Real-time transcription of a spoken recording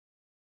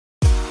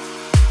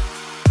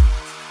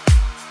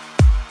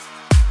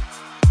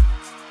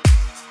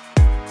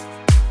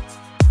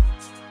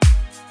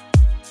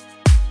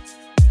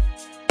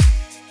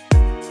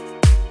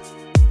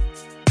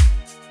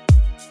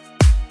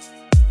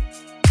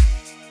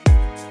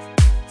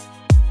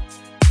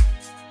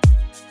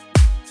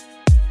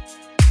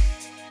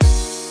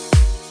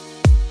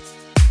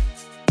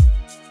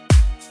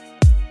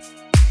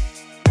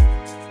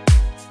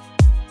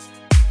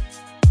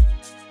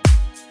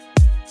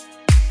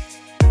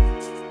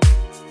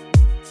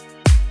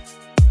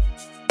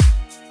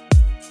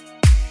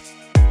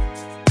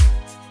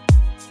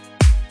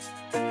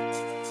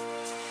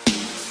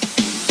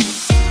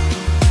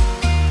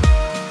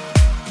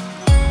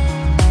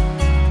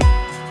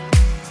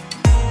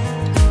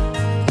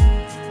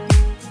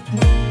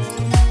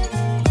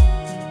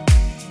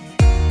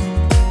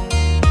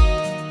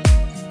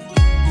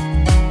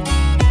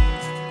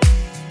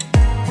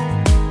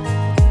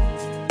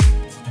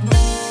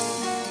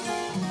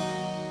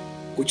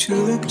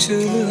Çığlık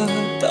çığlığa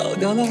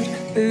dalgalar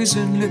ve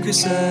hüzünlü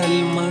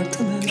güzel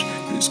martılar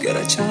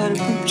rüzgara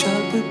çarpıp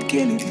çarpıp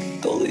gelip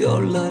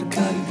doluyorlar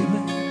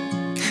kalbime.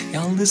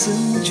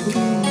 Yalnızım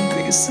uçurum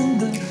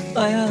kıyısında,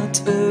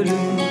 hayat ve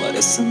ölüm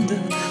arasında.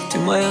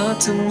 Tüm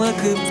hayatım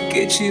akıp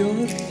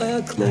geçiyor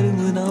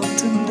ayaklarımın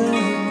altında.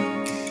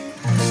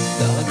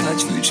 Daha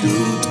kaç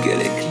vücut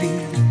gerekli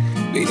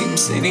benim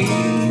seni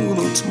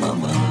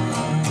unutmama.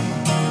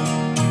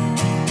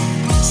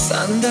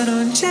 Senden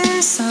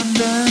önce,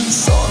 senden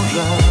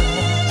sonra.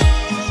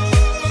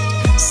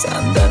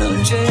 Senden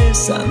önce,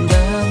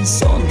 senden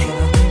sonra.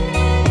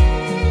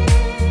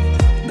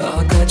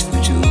 Daha kaç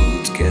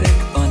vücut gerek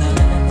bana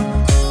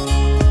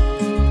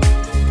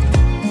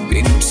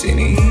benim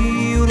seni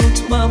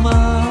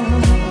unutmama.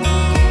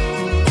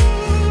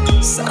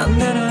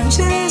 Senden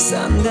önce,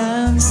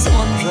 senden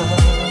sonra.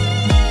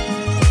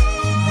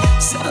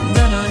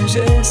 Senden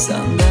önce,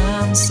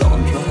 senden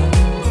sonra.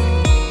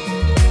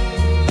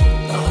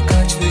 Daha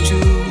kaç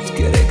vücut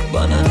gerek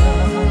bana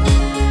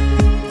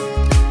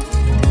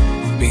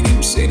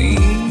benim seni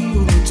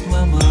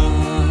unutmama.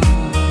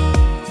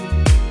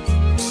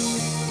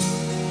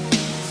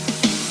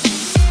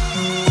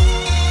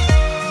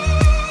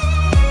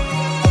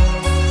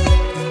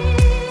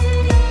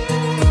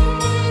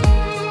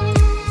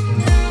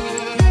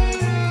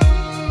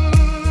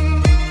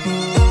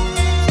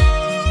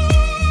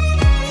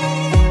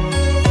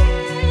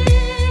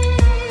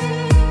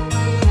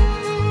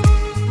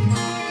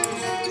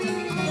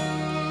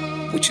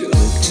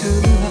 Çığlık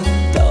çığlığa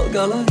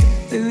dalgalar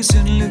ve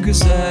hüzünlü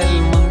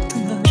güzel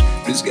martılar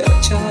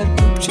rüzgara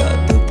çarpıp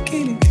çarpıp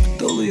gelip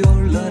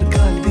doluyorlar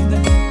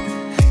kalbime.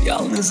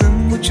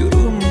 Yalnızım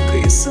uçurum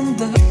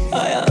kıyısında,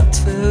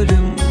 hayat ve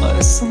ölüm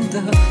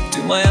arasında.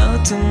 Tüm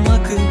hayatım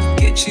akıp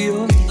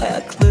geçiyor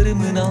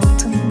ayaklarımın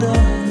altında.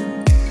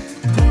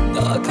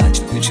 Daha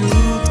kaç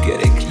vücut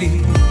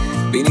gerekli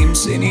benim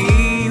seni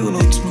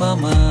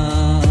unutmama.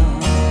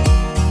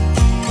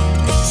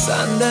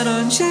 Senden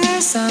önce,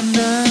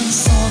 senden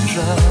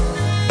sonra.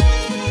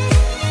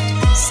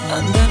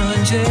 Senden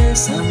önce,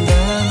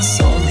 senden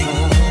sonra.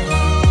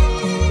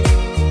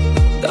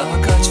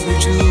 Daha kaç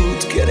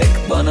vücut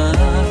gerek bana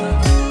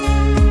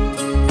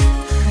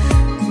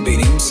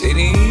benim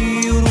seni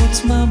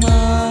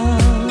unutmama.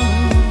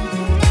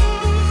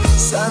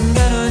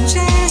 Senden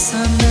önce,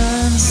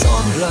 senden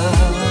sonra.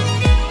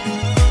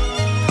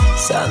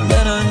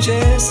 Senden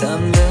önce,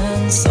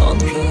 senden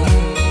sonra.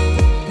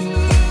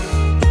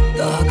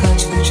 Daha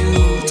kaç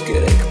vücut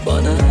gerek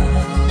bana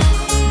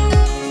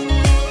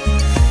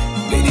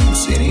benim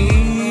seni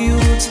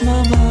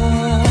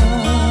unutmama.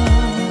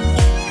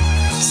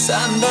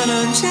 Senden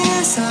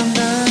önce,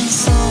 senden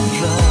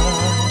sonra.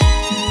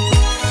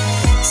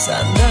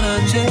 Senden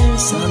önce,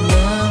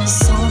 senden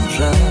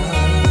sonra.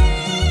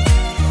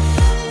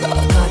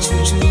 Daha kaç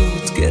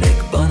vücut gerek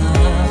bana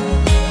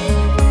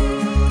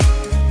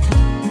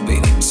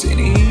benim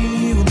seni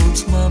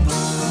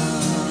unutmama.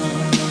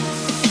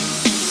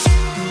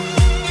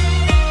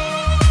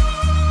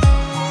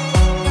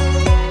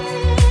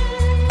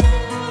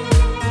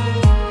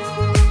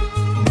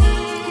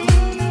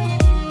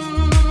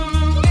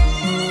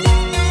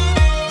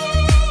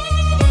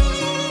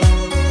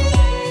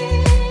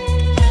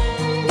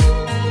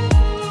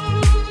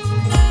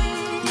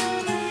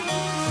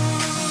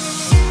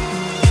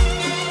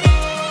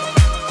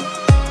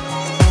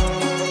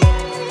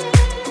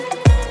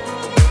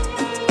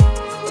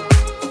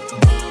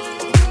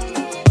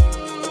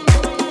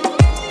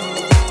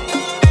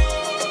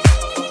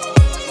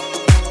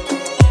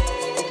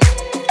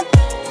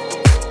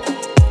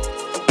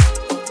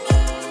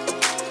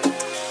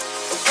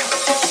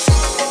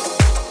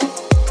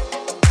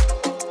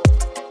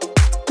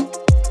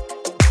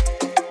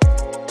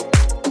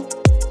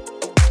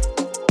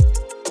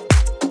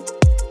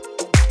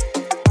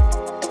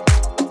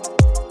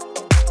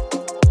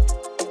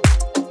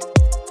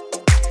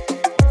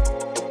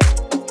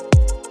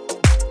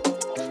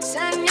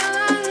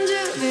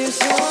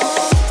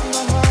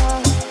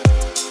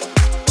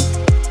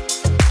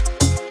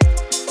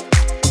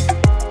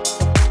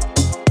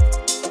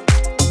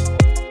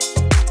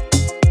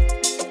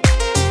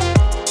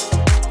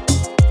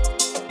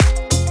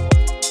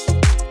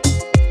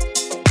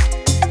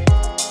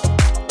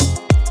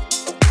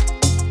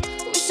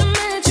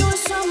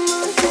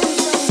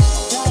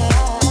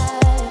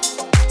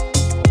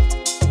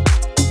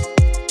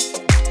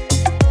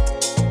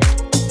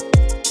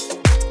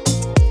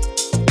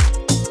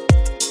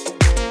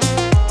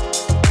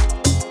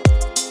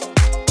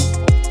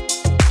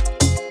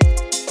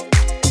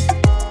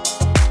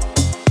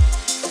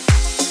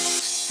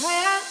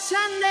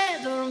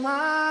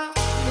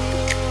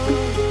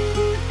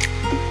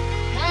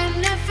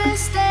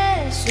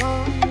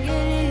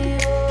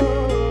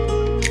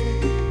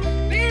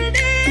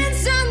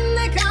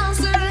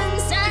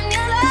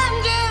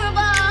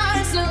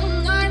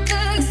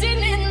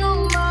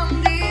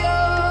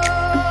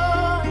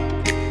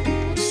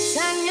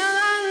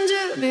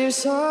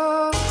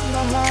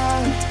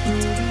 sonbahar.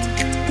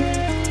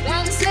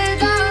 Ben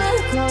sevdalı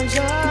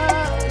koca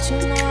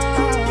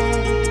çınar.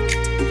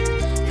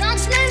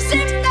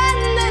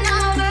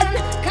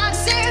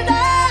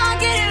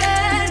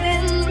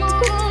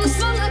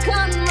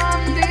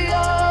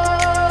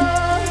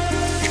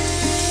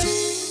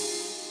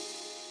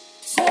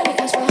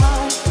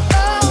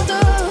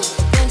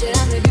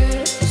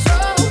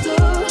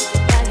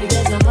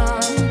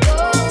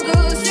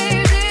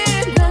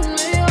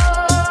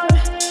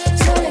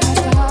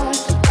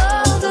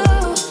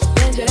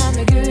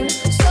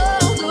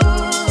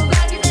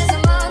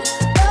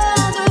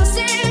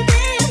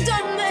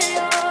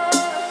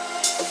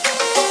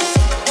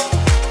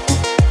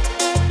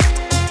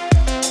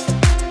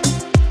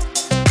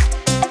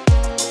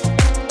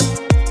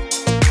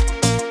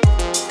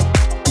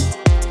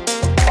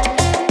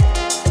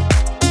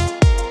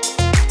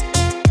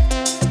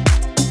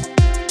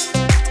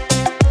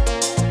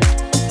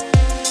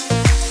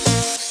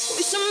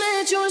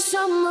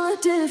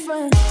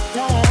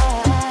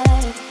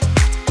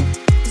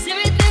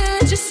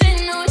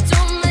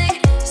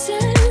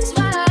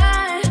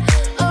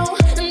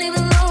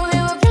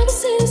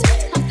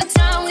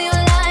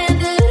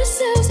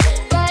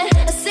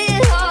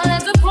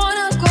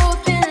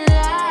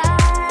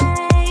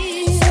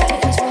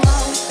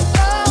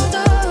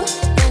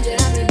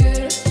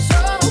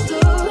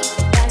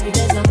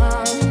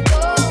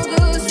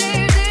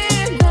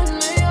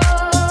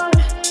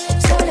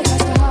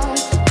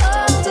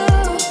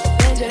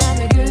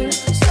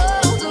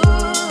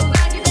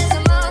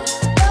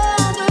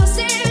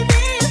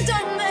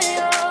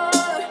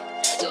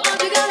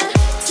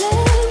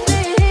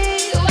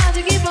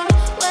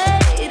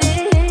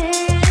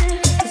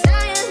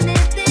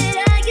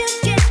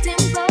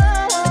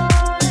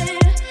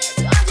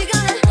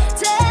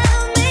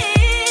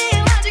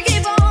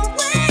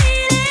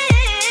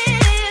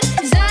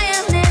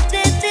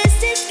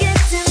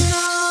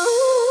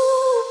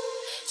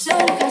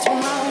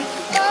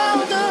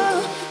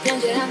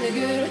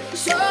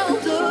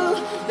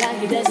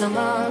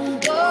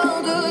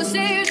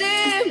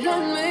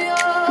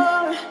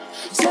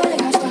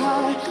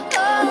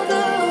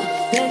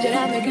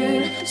 bir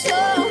gün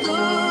soldu.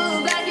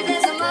 Belki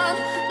de zaman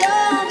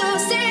doldu,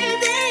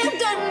 sevdiğim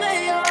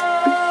dönmüyor.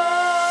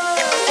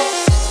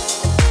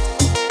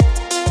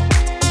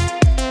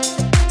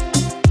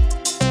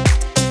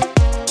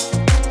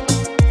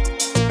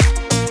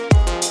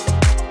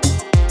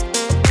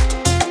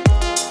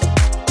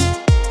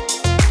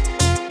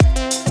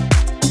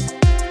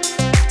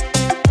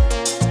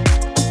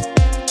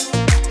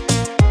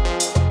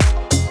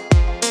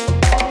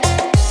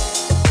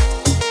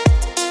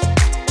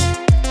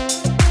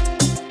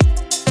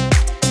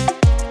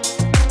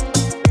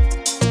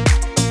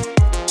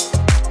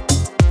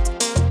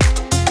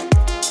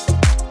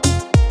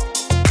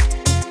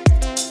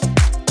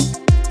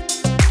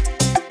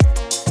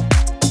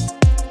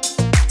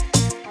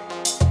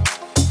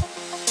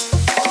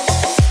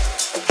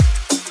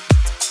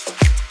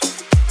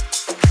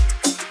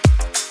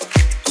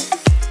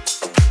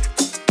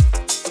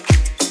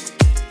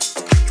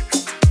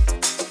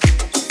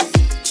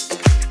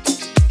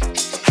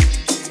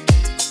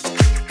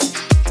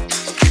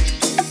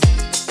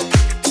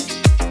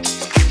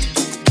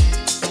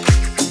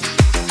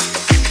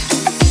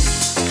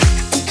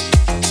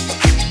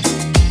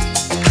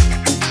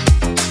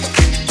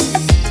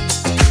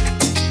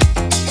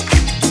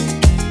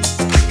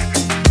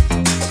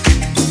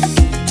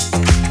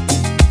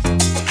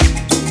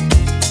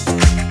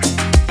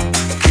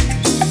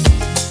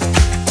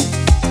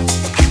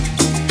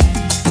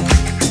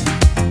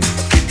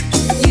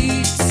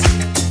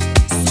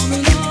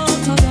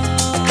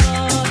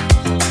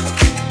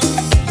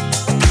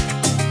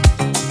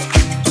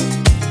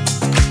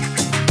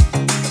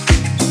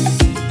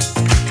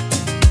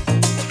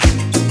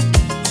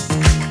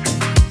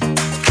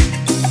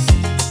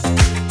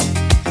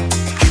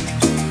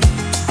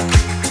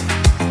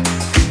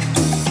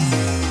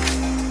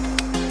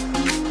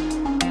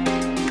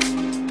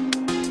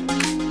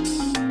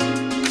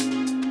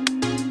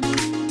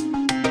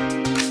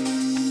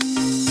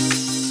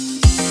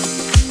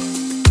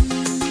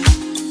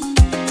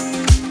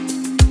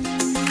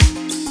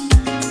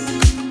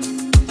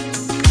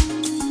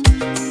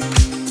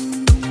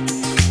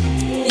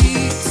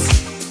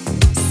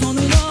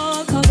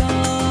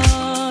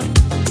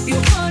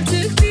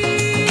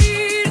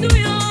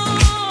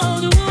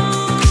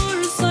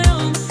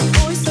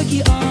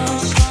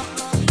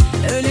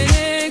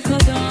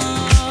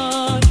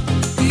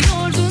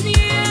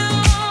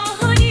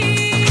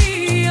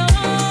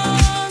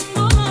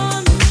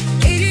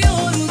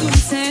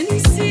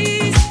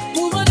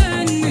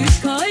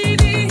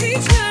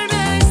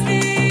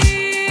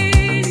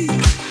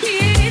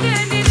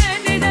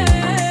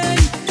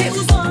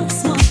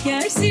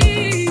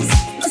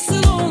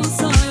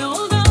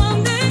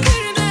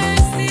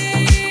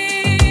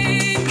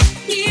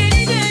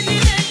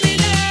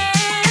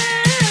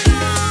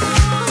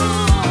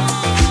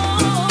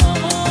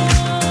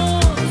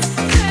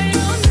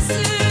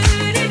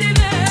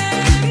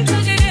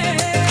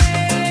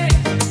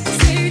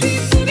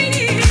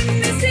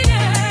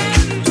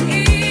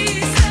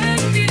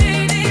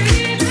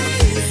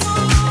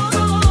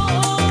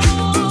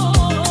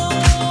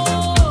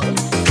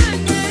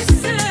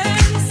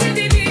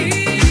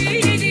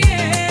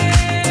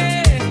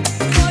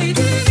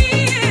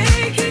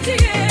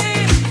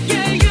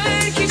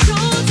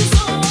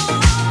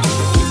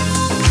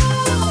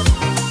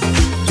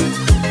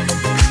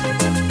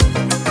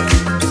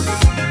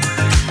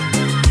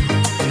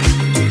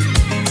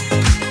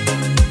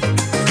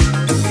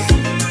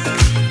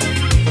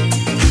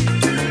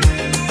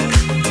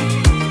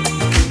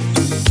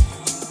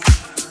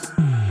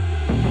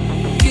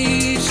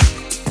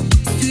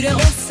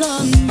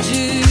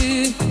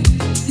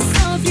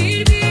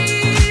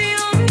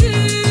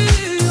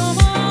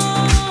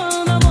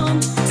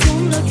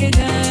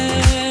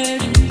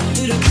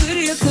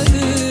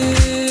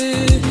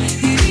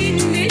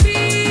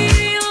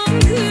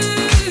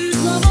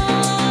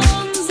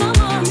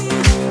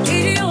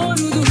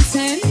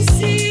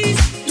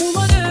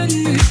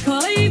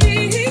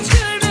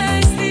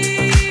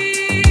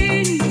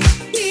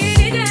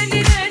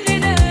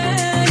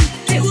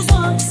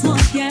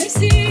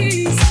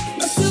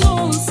 Nasıl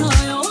olsa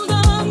yolda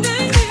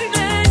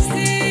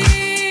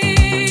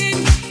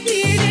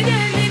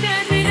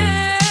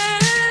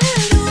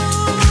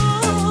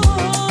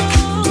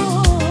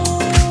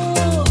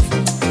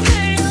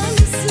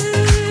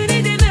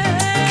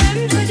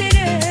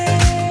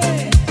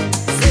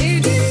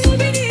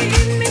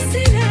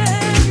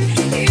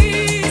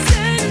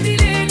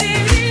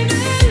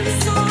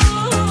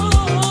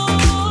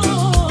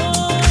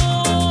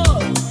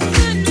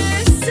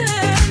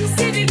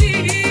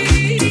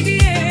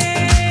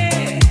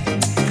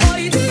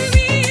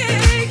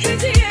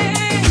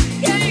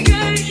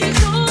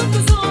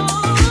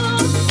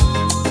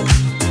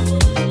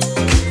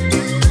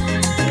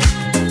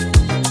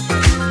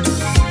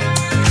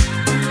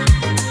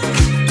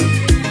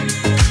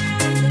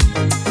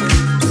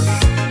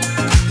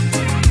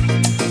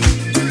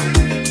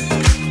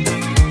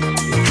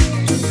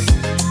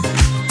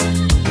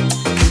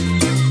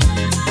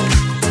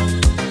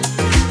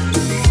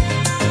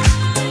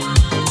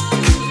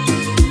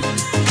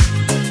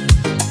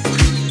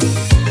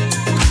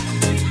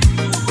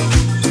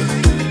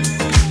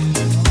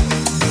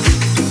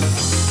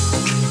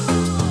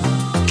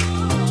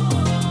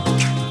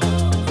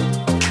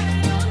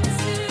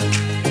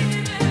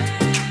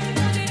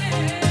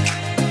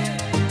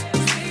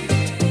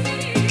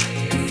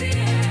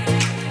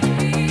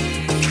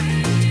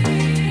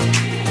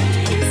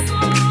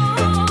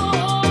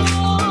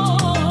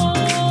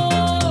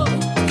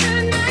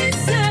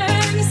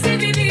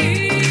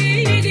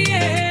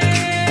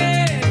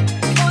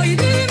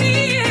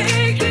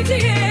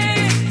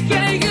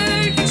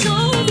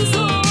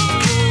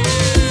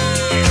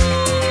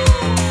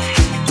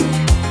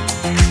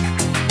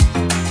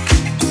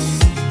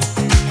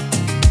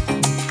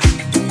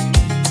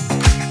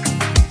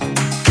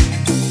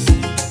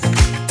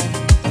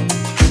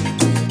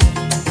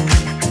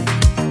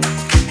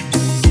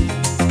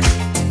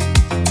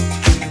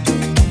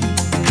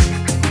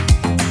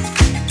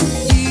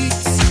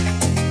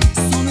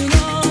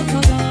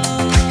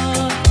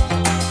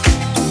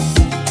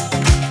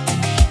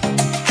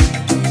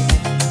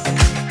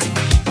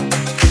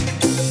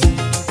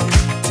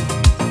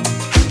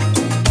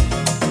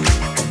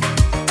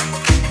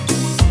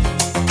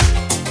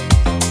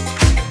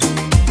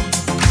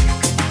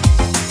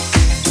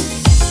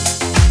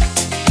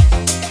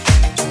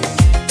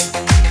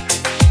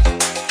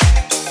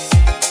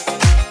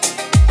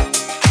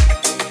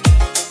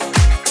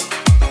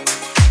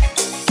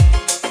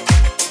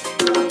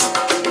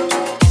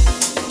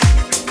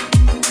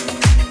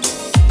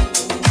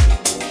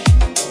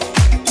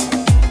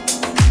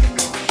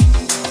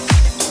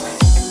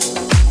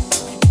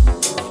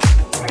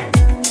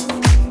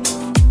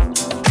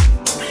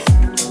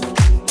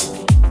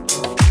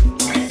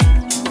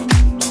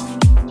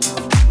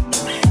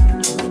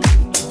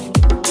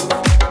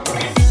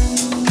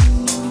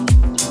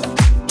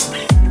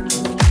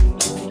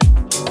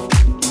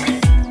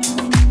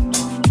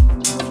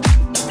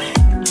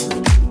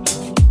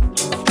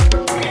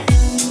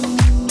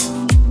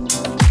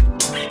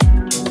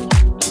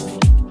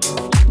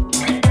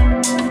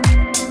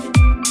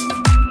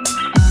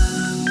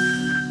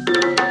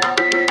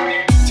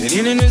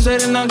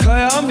üzerinden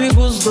kayan bir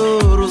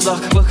buzdur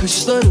uzak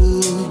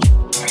bakışları.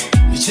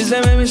 Hiç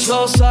izlememiş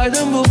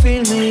olsaydım bu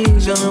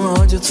filmi canımı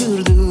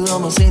acıtırdı.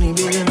 Ama seni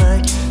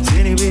bilmek,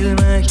 seni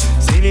bilmek,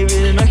 seni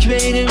bilmek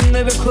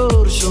beynimde bir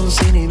kurşun.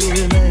 Seni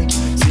bilmek,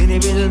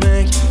 seni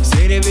bilmek,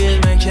 seni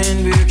bilmek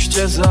en büyük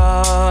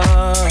ceza.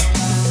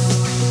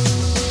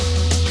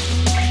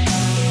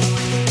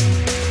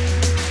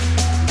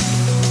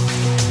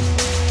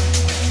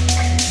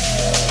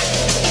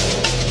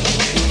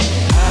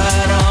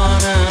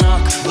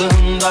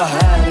 Aklımda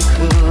her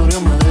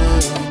kıvrımı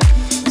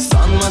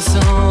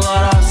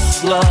sanmasınlar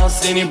asla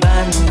seni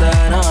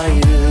benden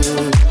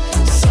ayrı.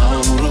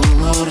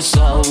 Savrulur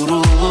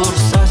savrulur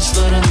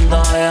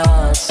saçlarında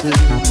hayatı.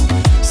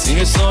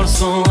 Seni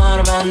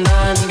sorsunlar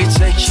benden bir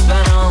tek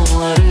ben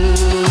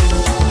anlarım.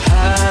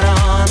 Her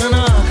anın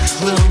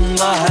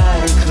aklımda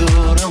her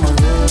kıvrımı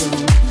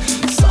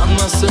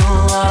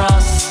sanmasınlar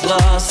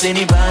asla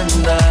seni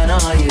benden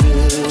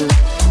ayrı.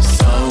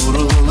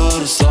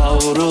 Savrulur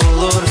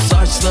savrulur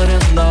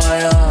saçlarında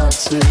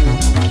hayatı.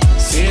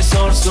 Seni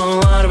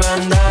sorsunlar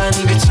benden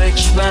bir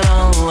tek ben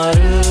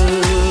anlarım.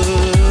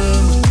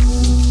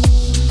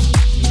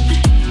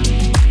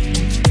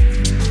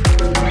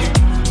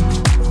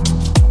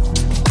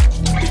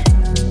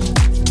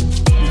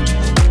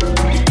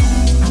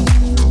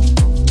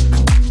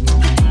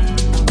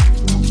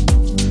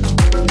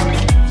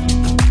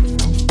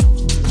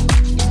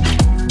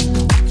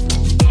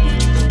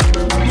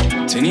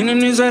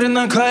 Teninin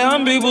üzerinden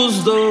kayan bir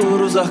buzdur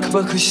uzak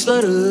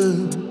bakışları.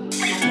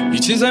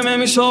 Hiç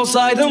izlememiş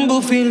olsaydım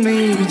bu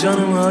filmi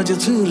canımı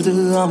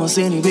acıtırdı. Ama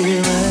seni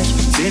bilmek,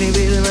 seni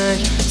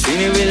bilmek,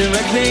 seni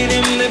bilmek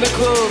beynimde bir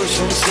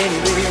kurşun. Seni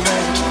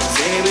bilmek,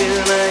 seni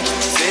bilmek,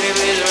 seni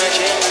bilmek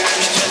en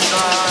büyük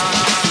ceza.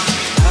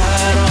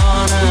 Her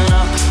anın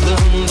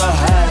aklımda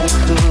her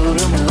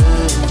kıvrımı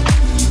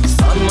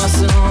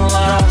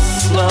sanmasınlar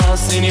asla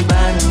seni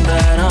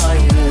benden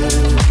ayrı.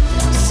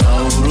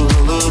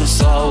 Savrulur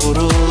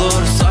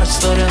savrulur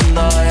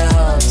saçlarında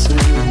hayatı.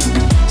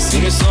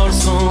 Seni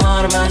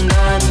sorsunlar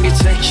benden bir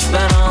tek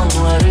ben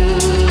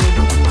anlarım.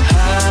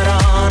 Her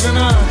anın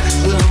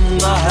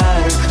aklımda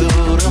her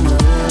kıvrımı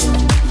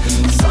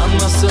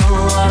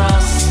sanmasınlar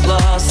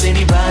asla seni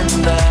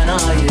benden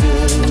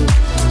ayrı.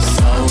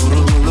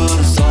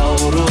 Savrulur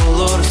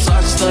savrulur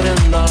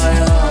saçlarında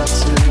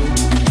hayatı.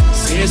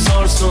 Seni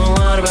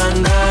sorsunlar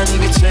benden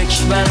bir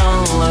tek ben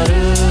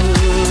anlarım.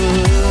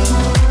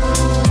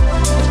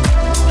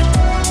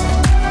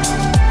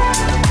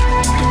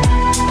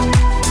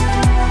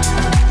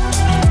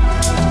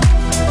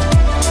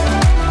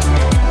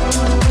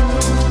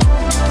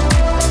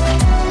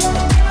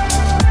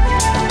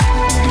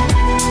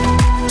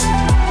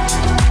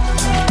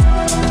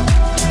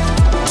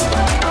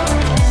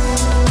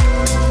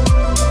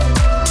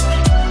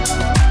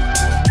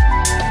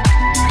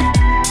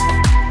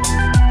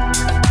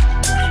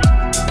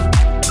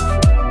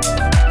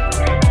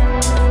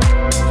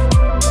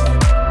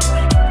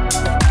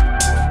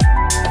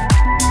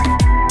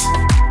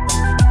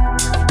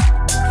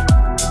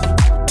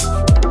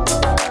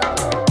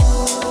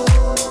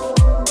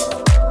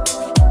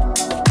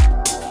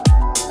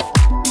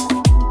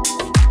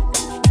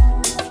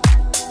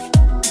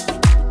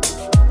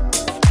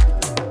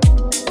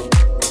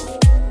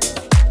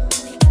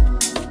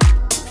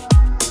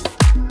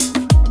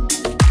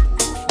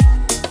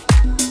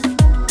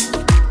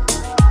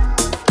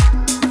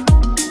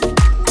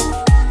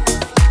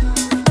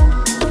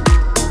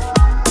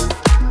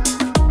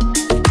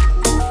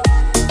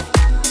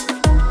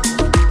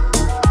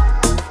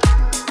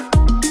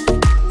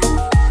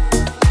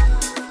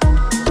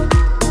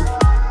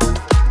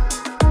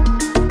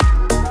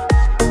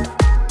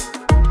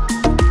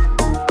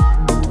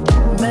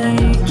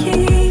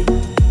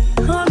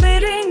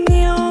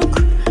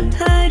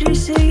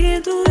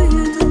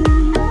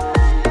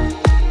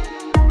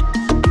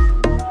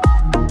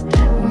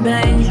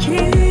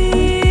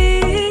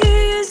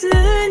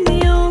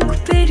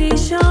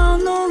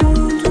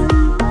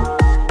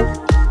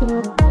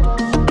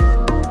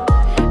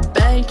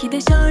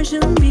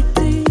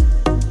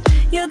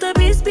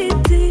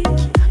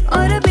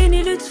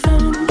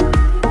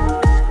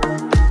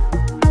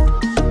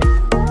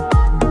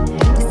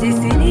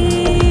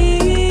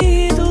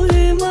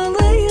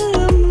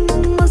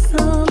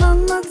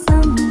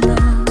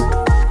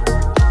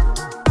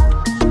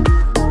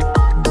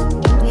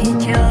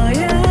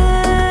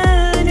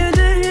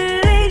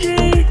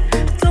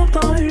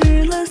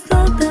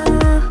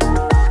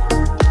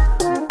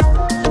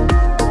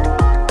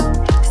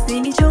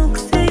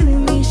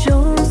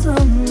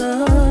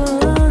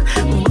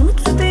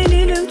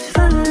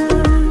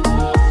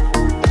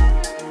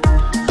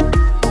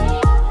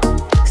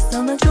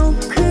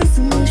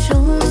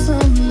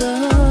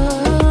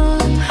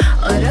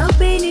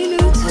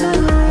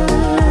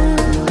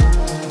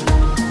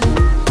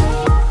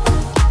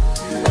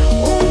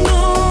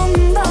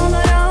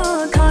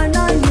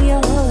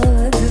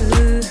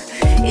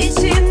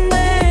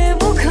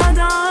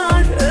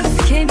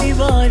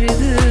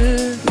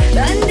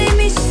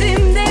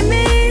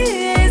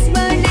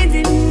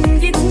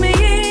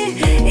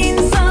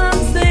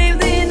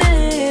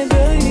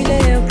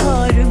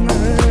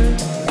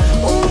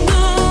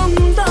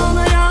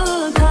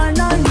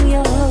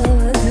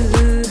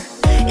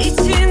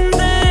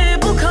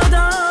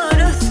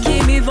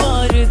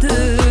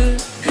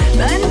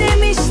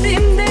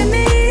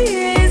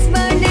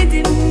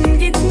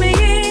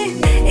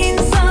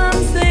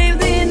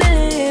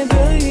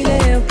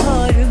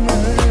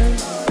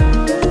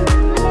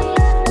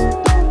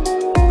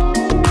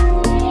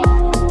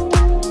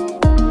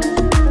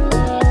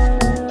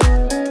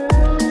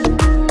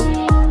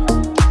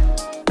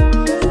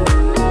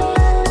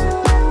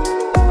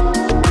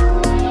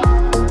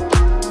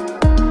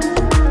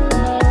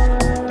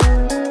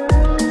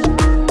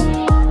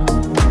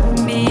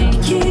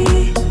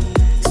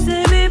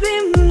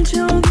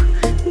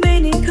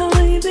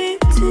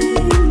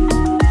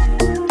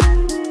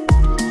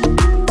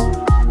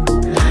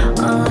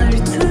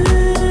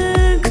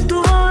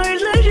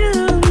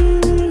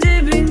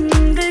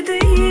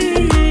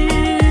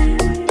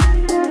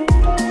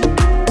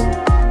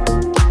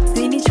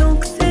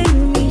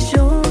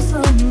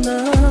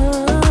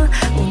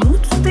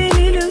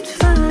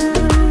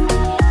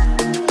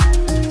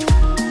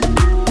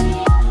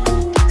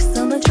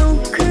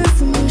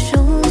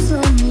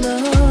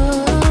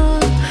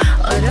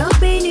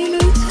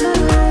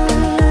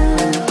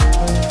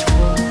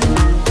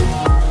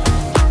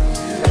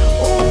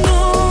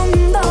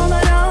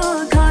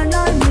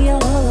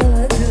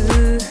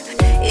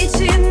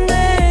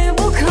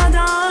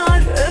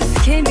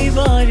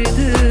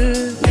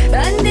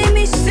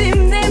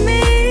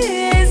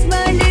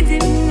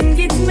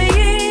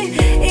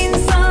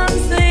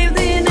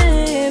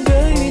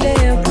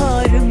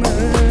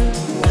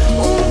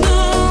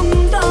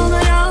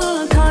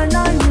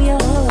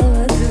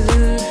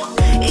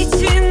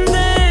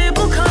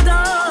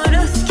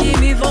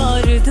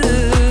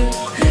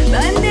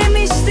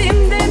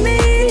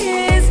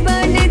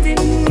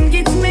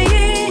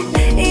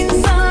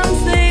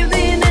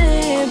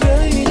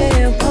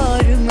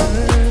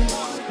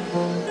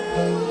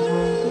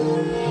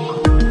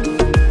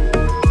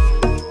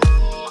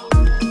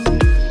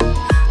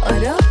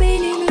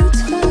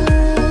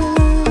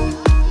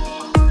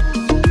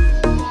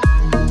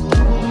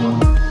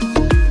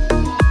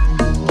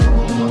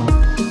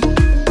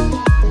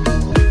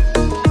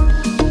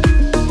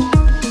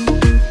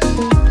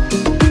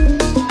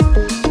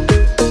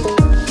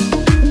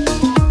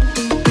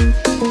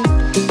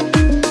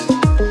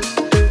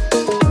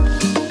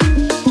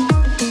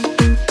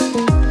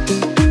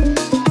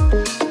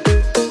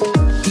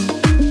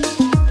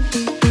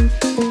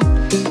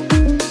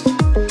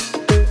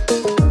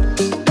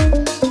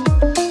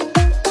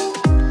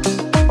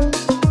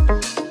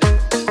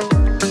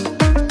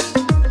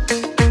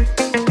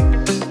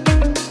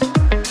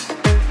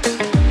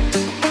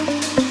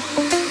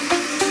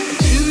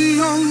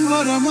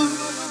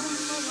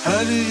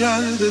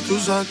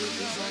 tuzak.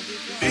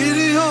 Bir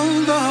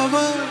yol daha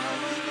var,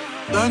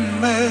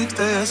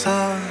 dönmekte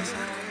yasak.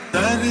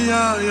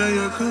 Deryaya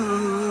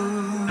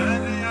yakın,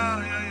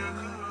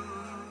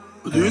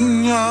 bu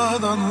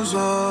dünyadan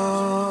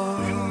uzak.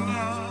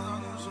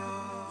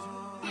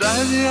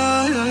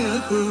 Deryaya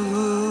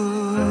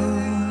yakın,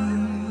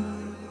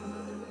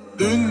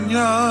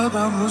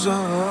 dünyadan uzak.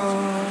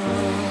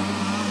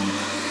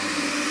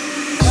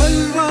 Gel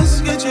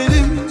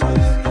vazgeçelim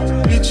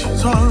hiç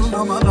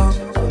zorlamadan.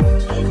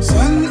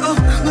 Sen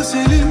aklı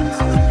selim,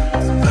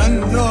 ben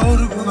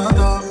yorgun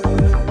adam.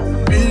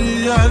 Bir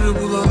yer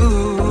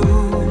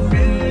bulalım,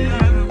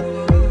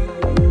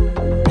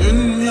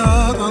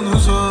 dünyadan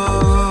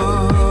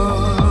uzak.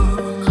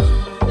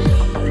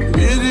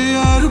 Bir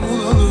yer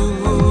bulalım,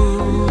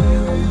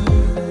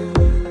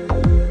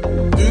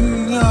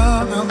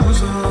 dünyadan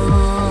uzak.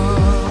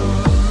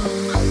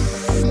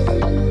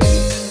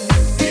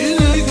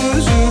 Yine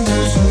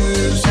gözümüz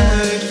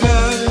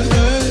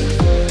yükseklerde,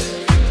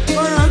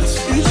 hayat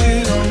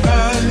geçiyor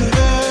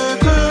belde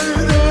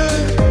belde.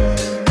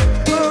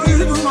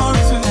 Doydum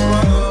artık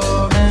bana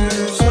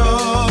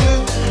müsaade,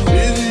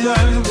 bir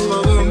yer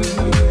bulalım,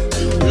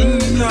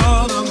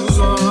 dünyadan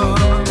uzak.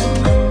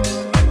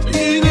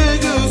 Yine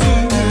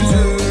gözümüz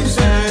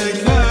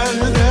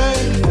yükseklerde,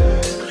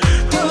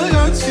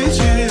 hayat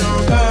geçiyor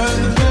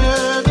belde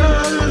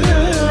belde.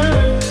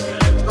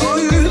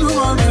 Doydum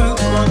artık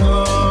bana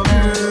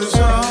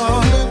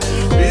müsaade,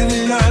 bir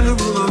yer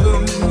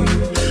bulalım,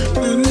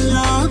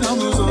 dünyadan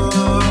uzak.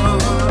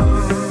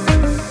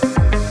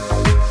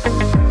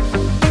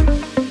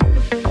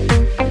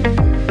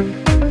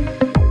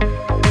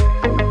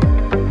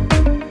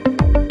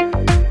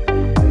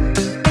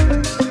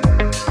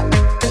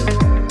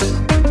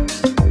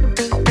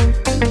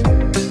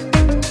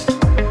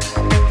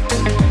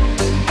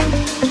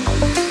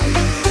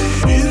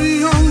 Bir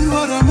yol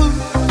var ama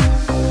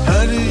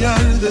her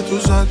yerde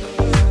tuzak.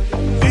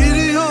 Bir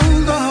yol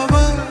daha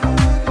var,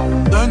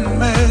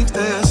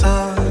 dönmekte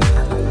yasak.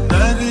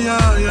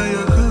 Deryaya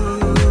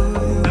yakın,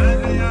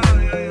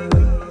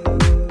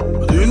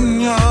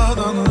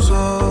 dünyadan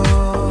uzak.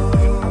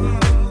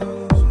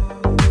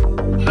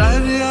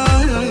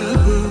 Deryaya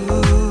yakın,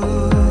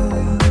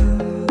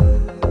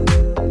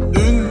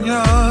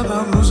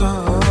 dünyadan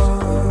uzak.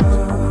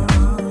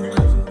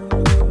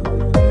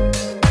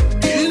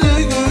 Yine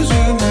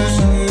gözümüz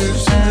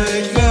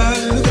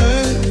yükseklerde,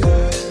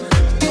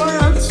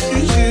 hayat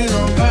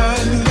geçiyor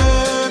belde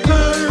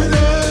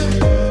belde.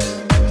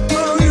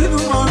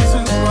 Doydum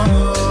artık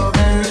bana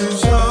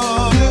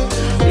müsaade,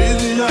 bir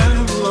yer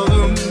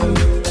bulalım,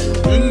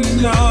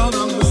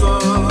 dünyadan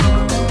uzak.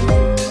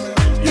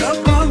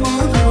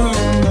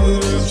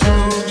 Yapamadığım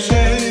çok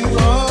şey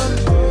var,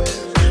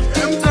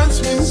 hem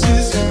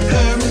tatminsiz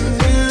hem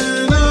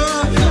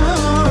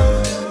günahkar.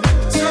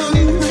 Sen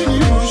beni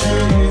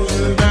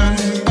boşayınca ben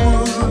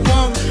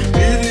buradan,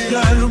 bir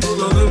yer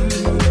bulalım,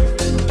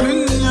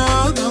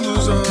 dünyadan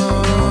uzak.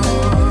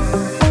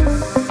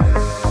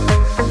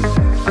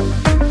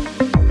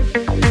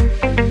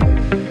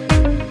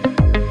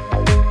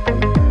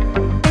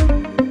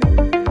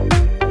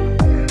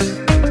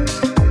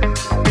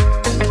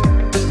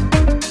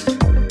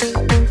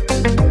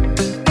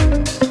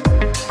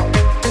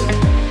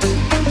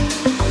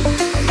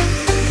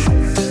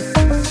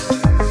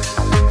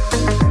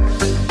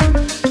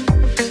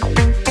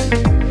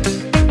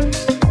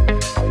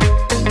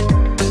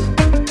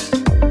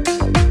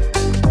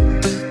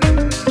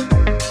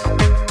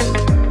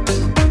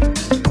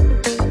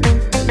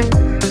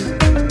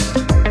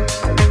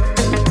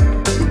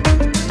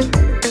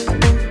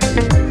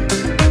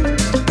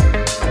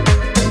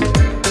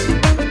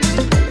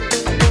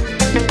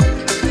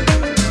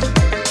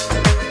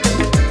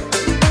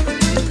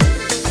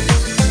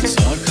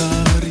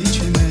 Sarkar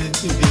içime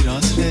bir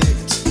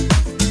hasret,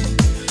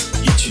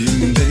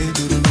 içimde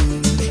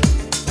durur.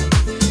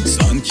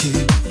 Sanki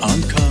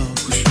anka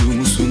kuşu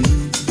musun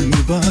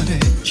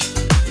mübarek,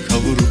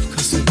 kavurup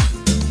kasıp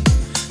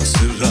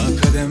sırra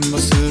kadem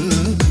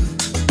basıp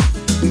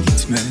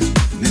gitme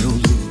ne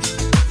olur.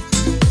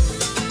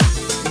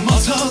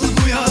 Masal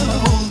bu ya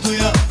oldu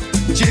ya,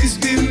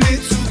 cezbime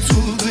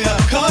tutuldu ya,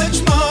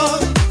 kaçma.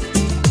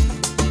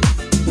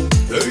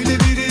 Öyle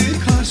biri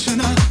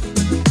karşına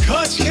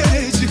kaç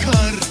kere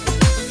çıkar.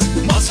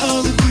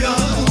 Masal bu ya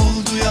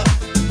oldu ya,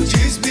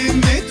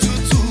 cezbime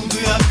tutuldu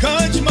ya,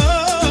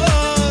 kaçma.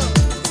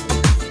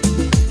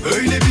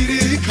 Öyle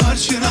biri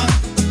karşına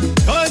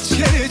kaç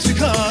kere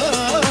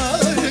çıkar.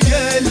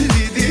 Gel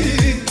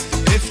dedi,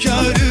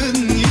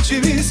 efkarın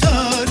içimi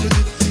sardı.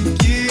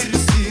 Gir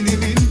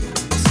sinemin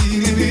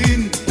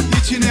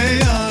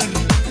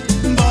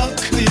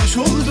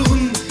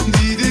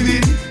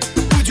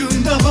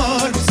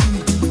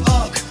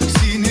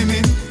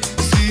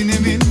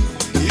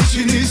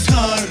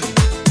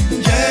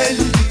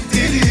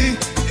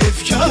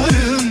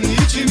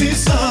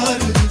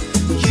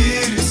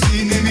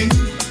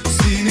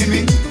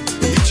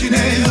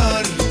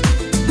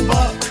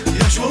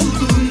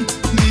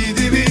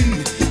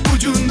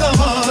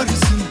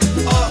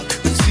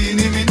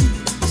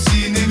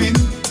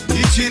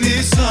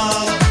içini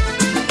sar.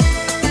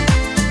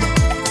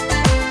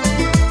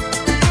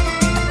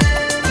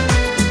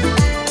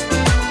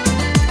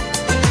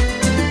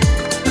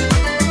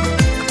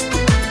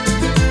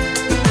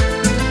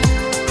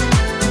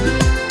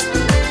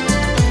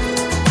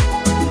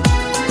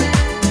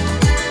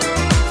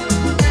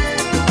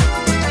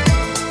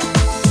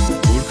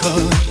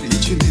 Burkar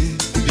içimi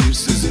bir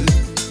sızı,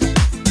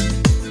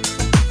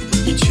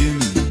 İçim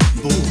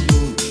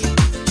boğulur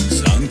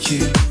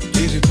sanki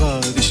bir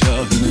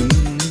padişahının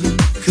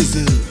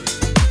kızı.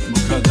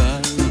 Bu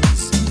kadar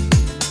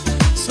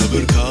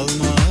sabır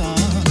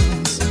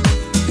kalmaz,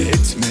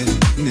 etme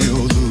ne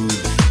olur.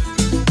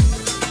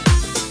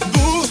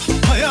 Bu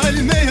hayal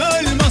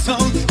meyal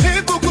masal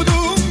hep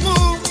okudum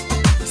mu?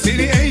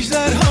 Seni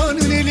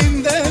ejderhanın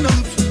elimden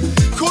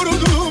alıp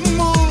korudum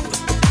mu?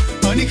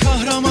 Hani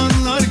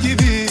kahramanlar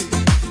gibi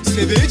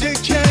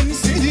sevecekken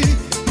seni,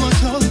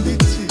 masal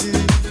bitti.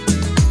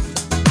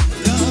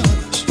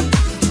 Yaş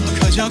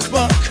akacak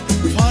bak,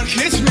 fark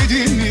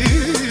etmedin mi?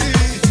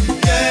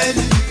 Gel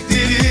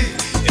deli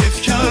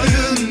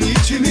efkarın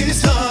içimi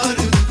sar.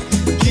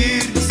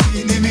 Gir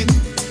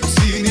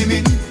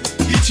sinemin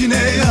içine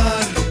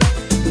yar.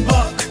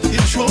 Bak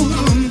yaş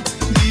oldun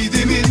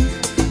didemin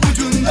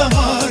ucunda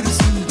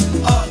varsın.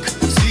 Ak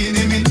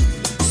sinemin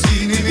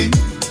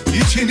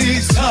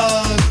içini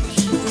sar.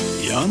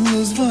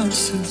 Yalnız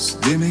varsız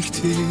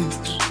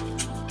demektir,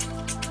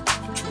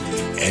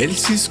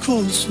 elsiz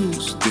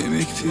kolsuz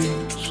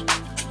demektir.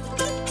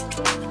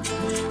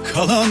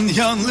 Kalan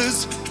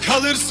yalnız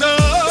kalırsa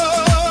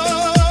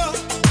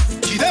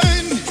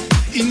giden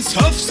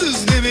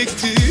insafsız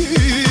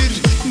demektir.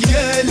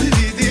 Gel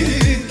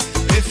dedi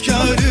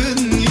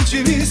efkarın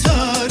içimi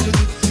sar.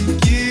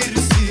 Gir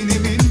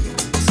sinemin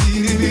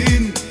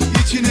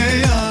içine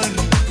yar.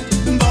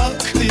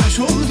 Bak yaş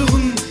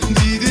oldun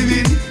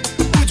didemin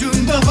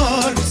ucunda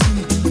varsın.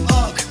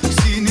 Ak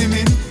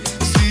sinemin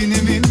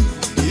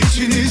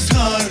içini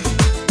sar.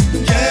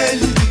 Gel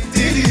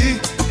deli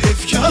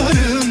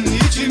efkarın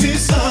içimi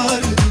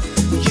sar.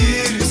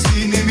 Gir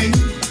sinemin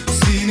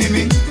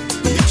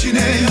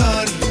içine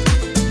yar.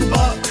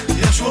 Bak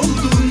yaş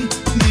oldun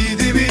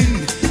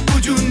didemin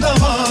ucunda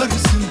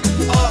varsın.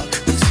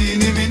 Ak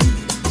sinemin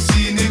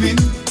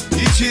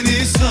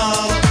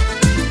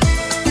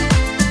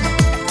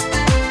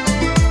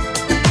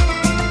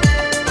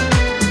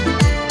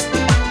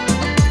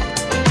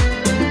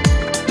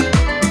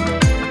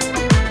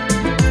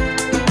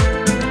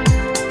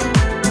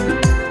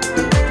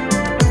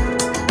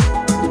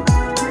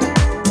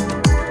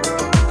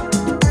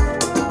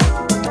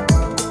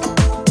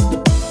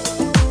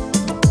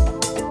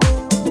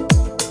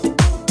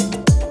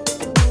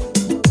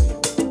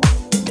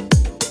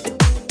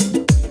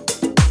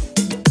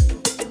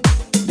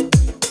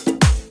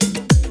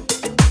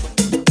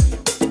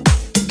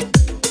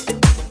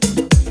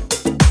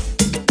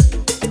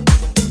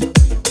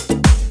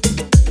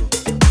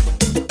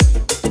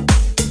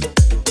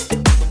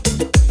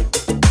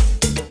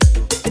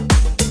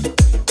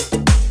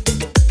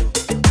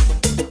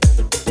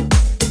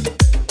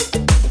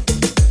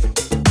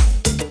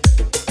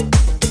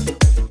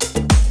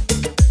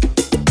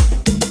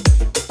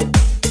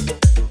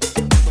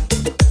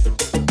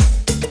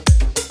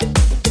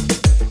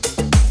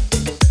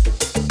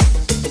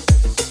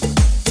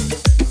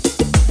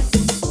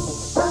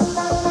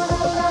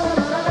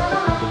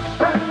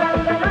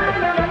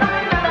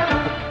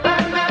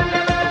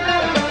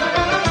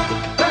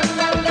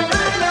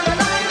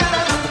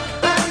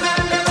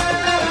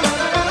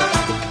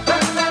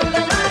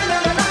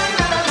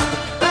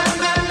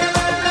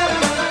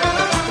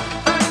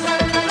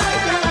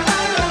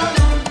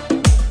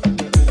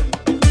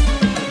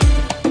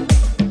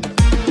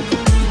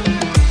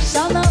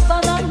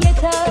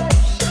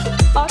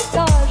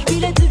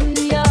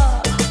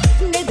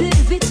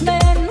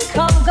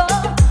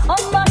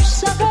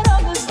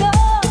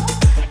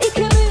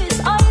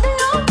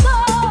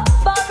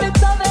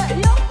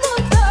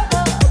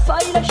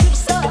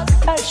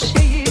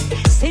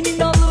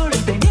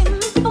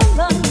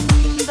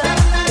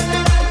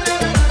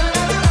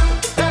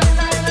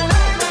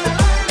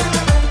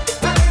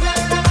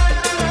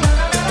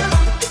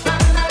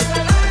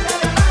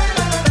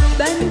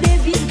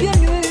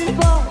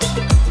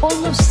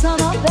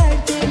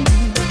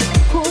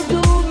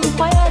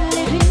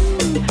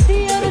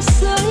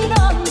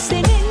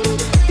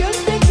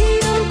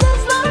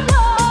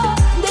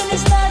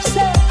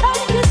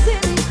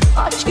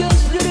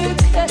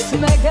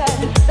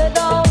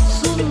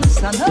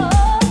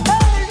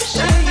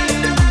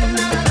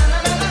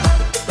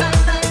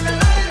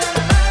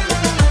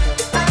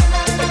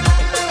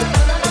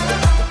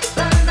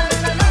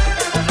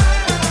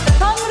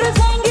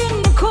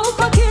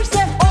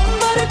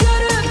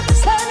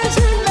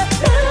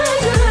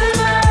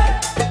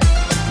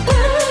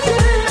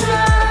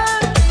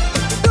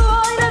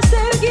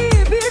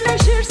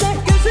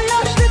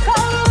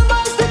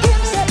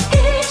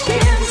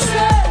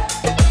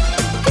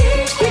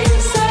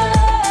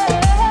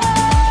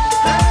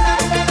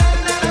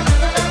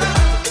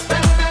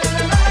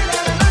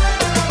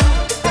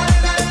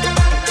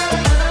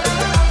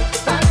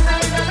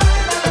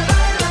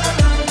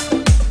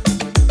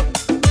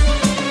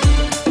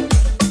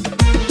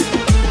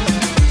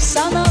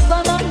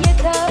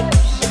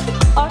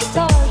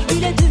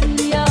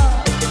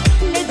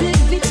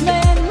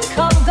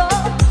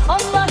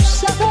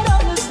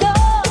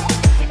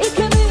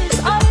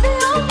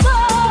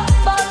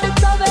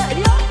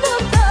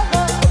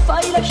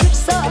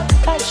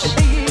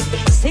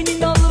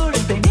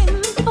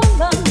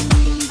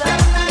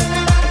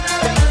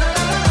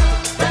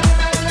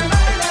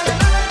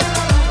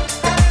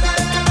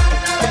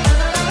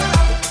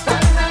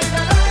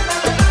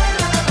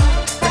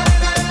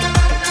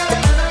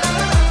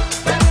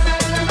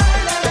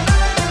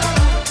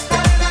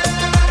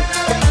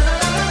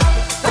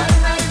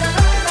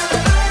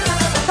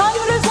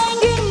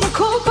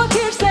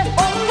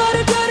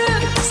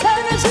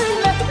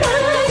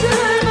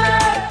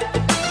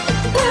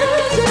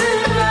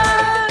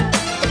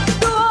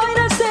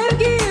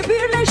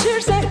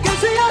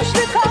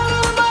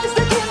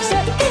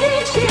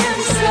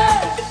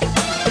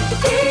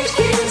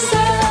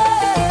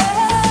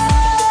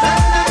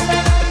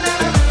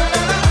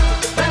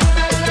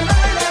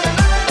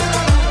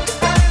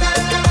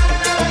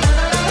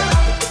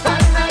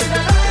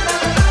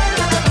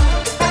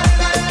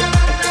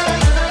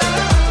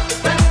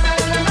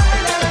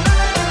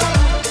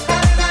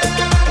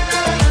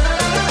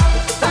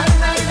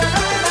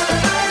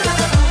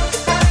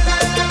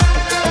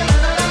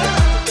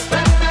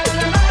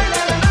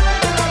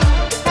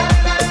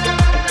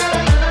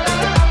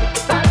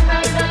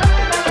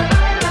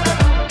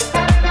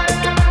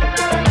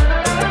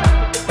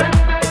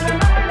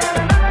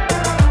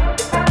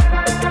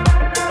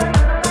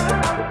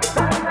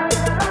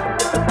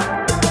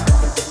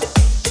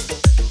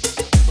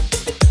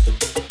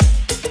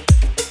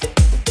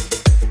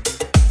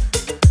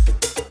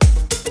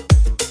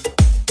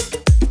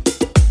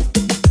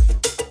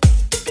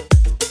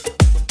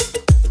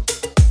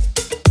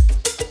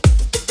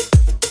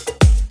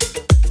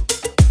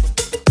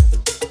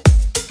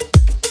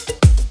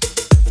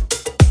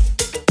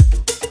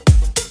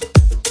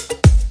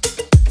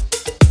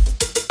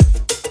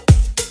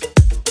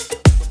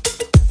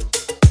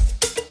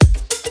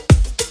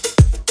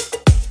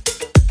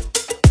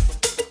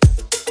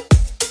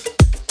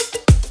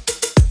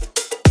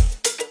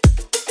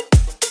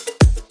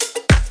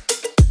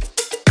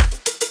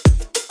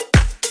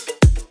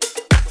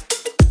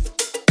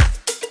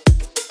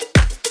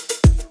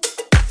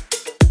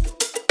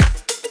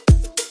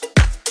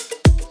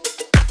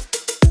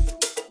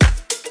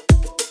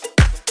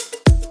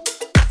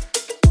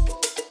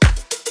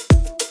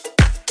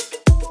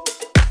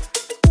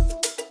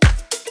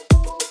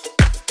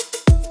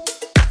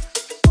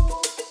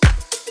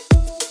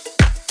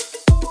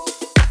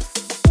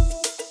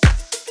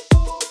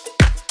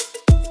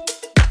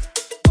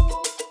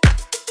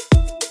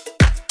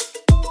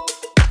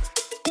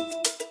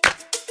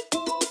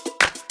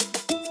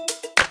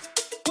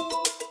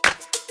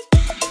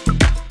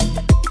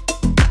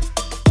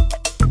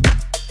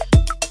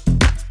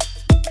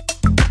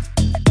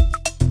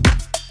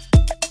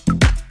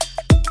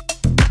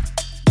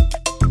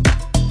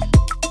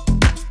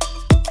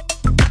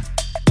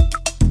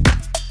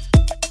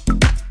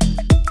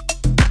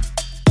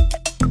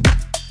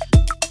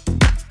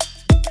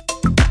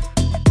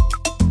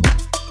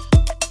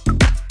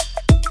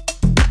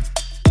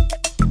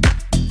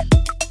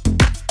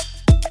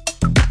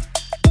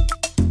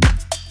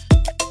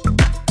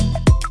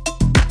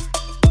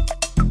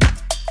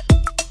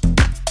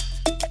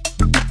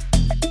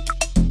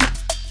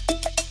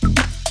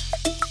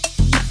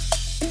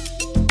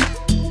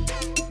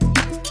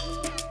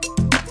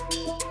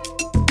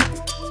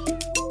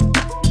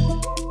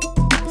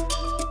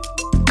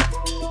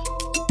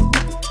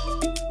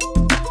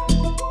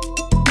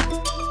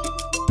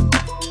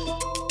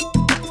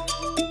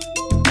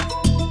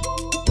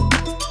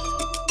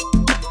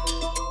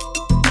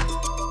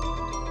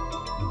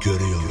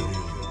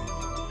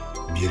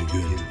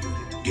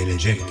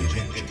gelecek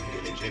dönünce.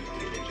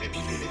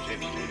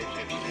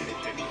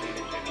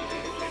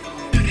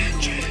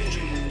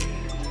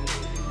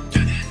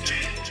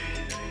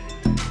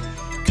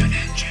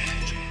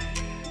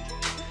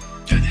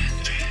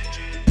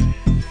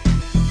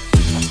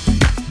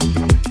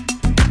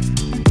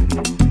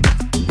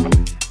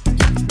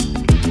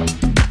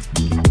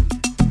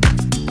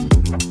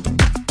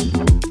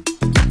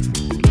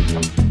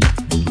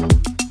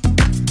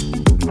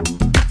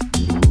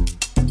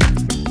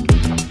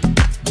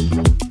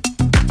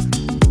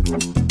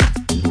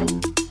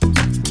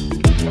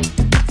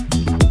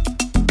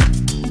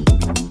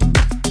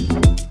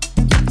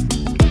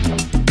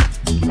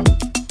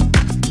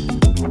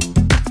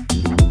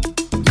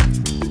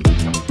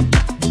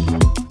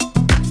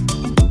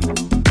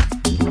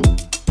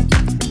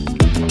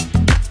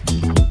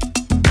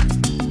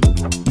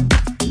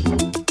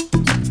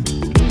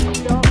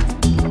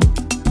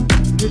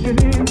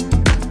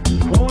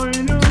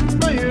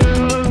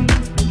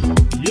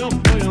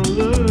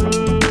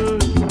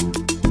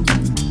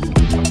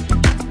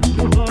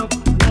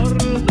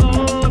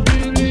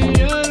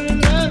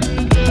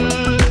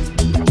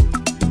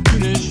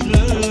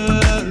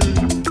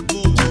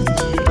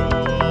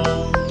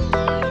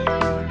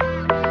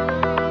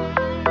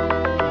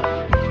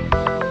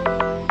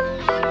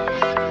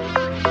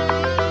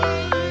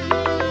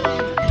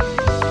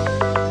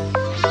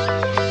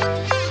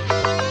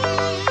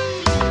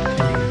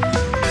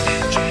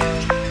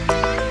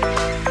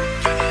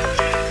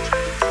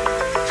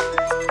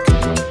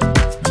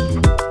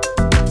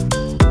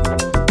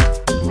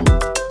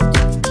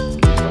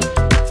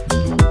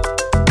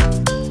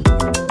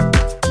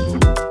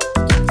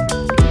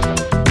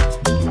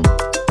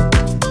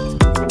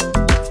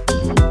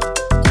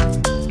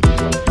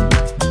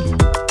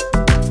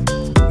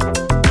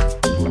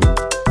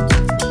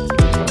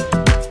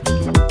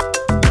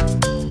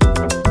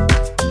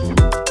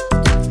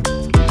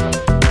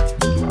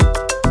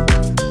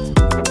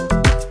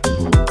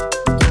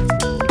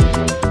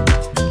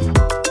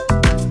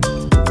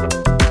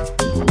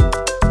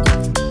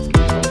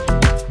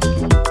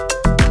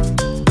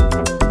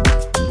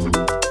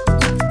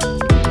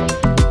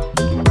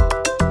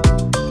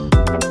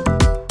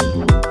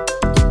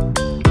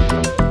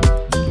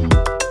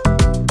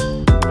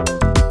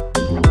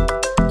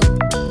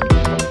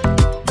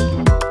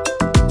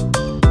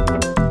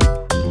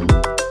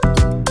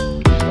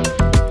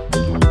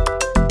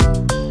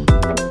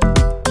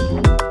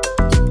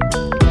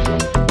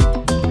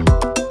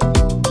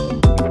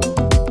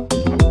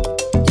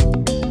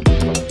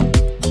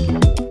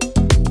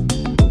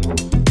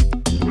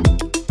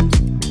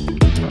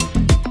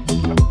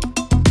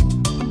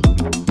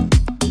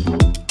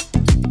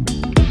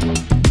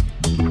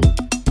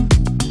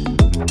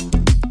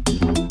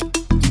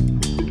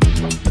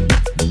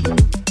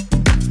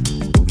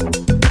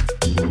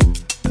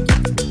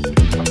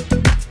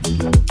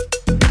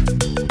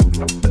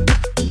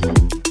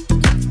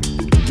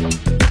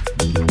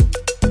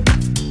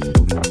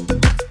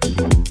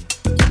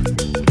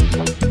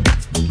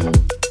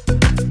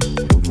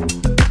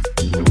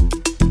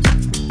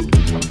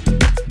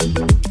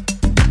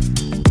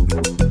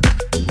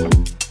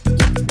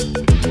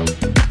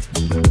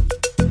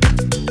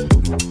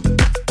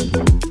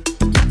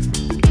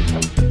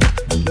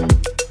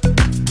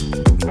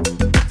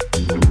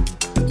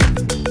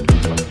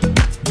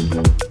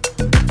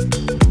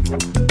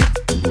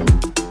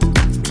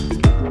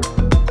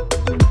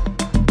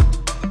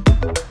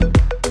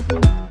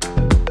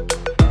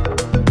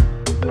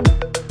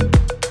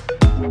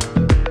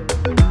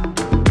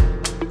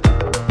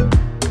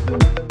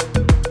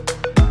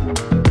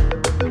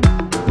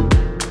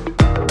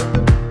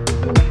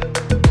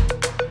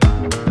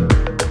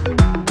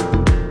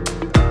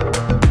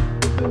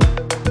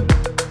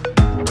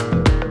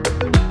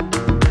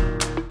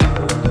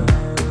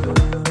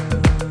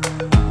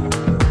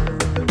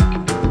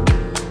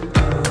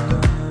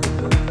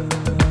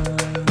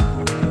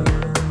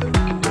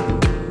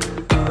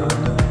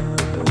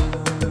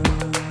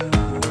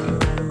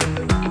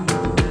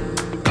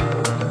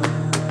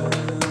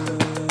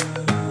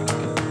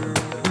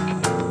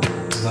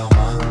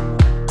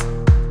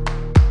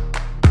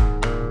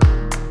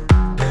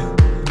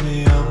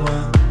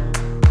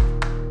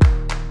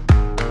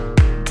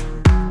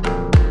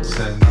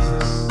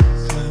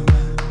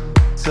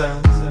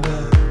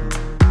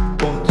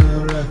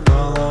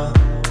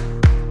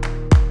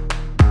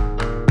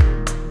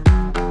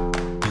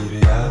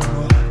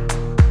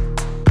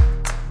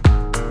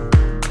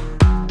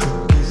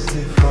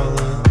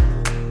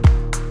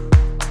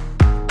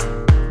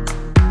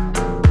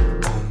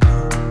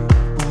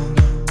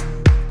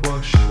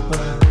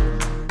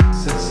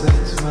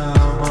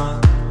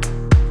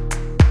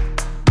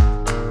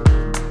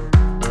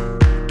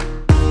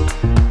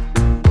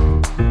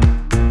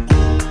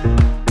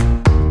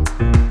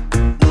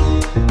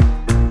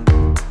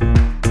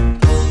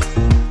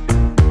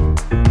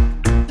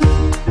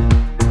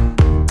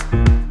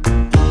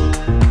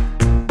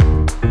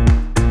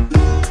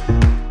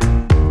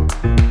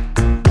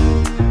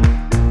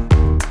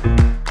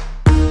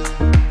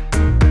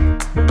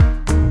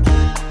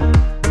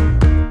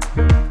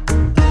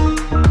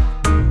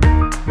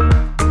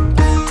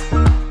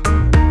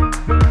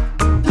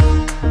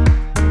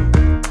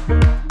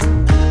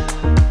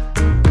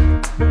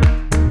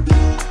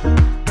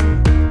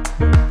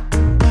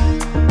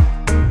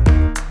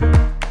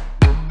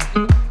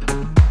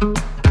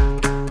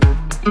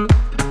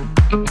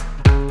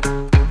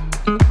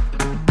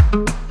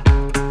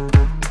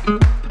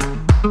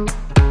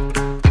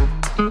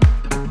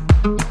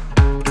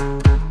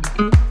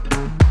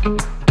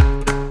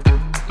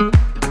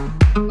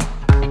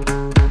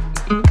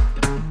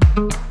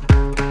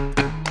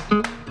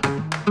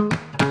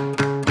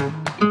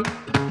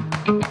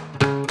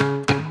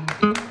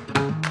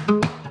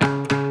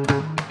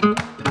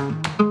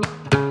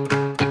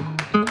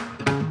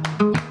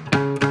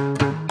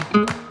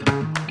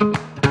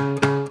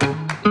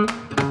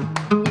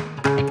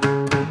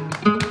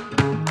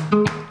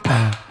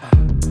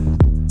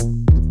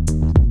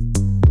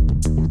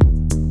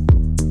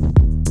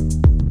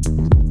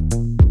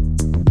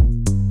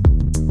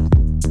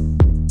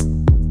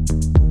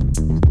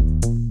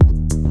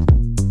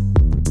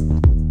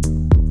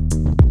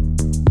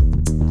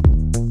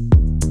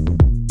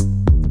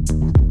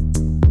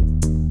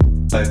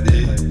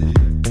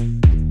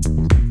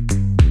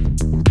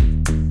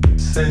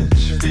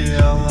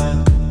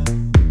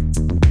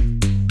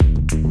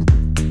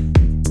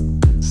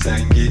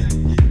 Sen git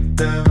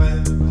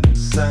deme,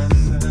 sen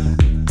de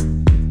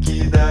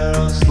gider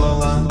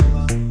aslan.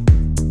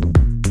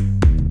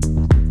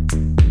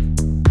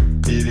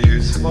 Bir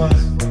yüz var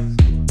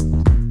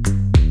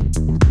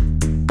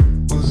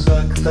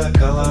uzakta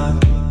kalan,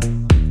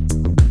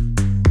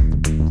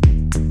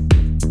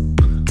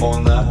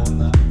 ona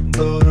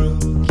doğru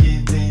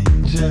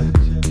gidince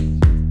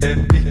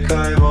hep bir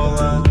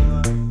kaybolan.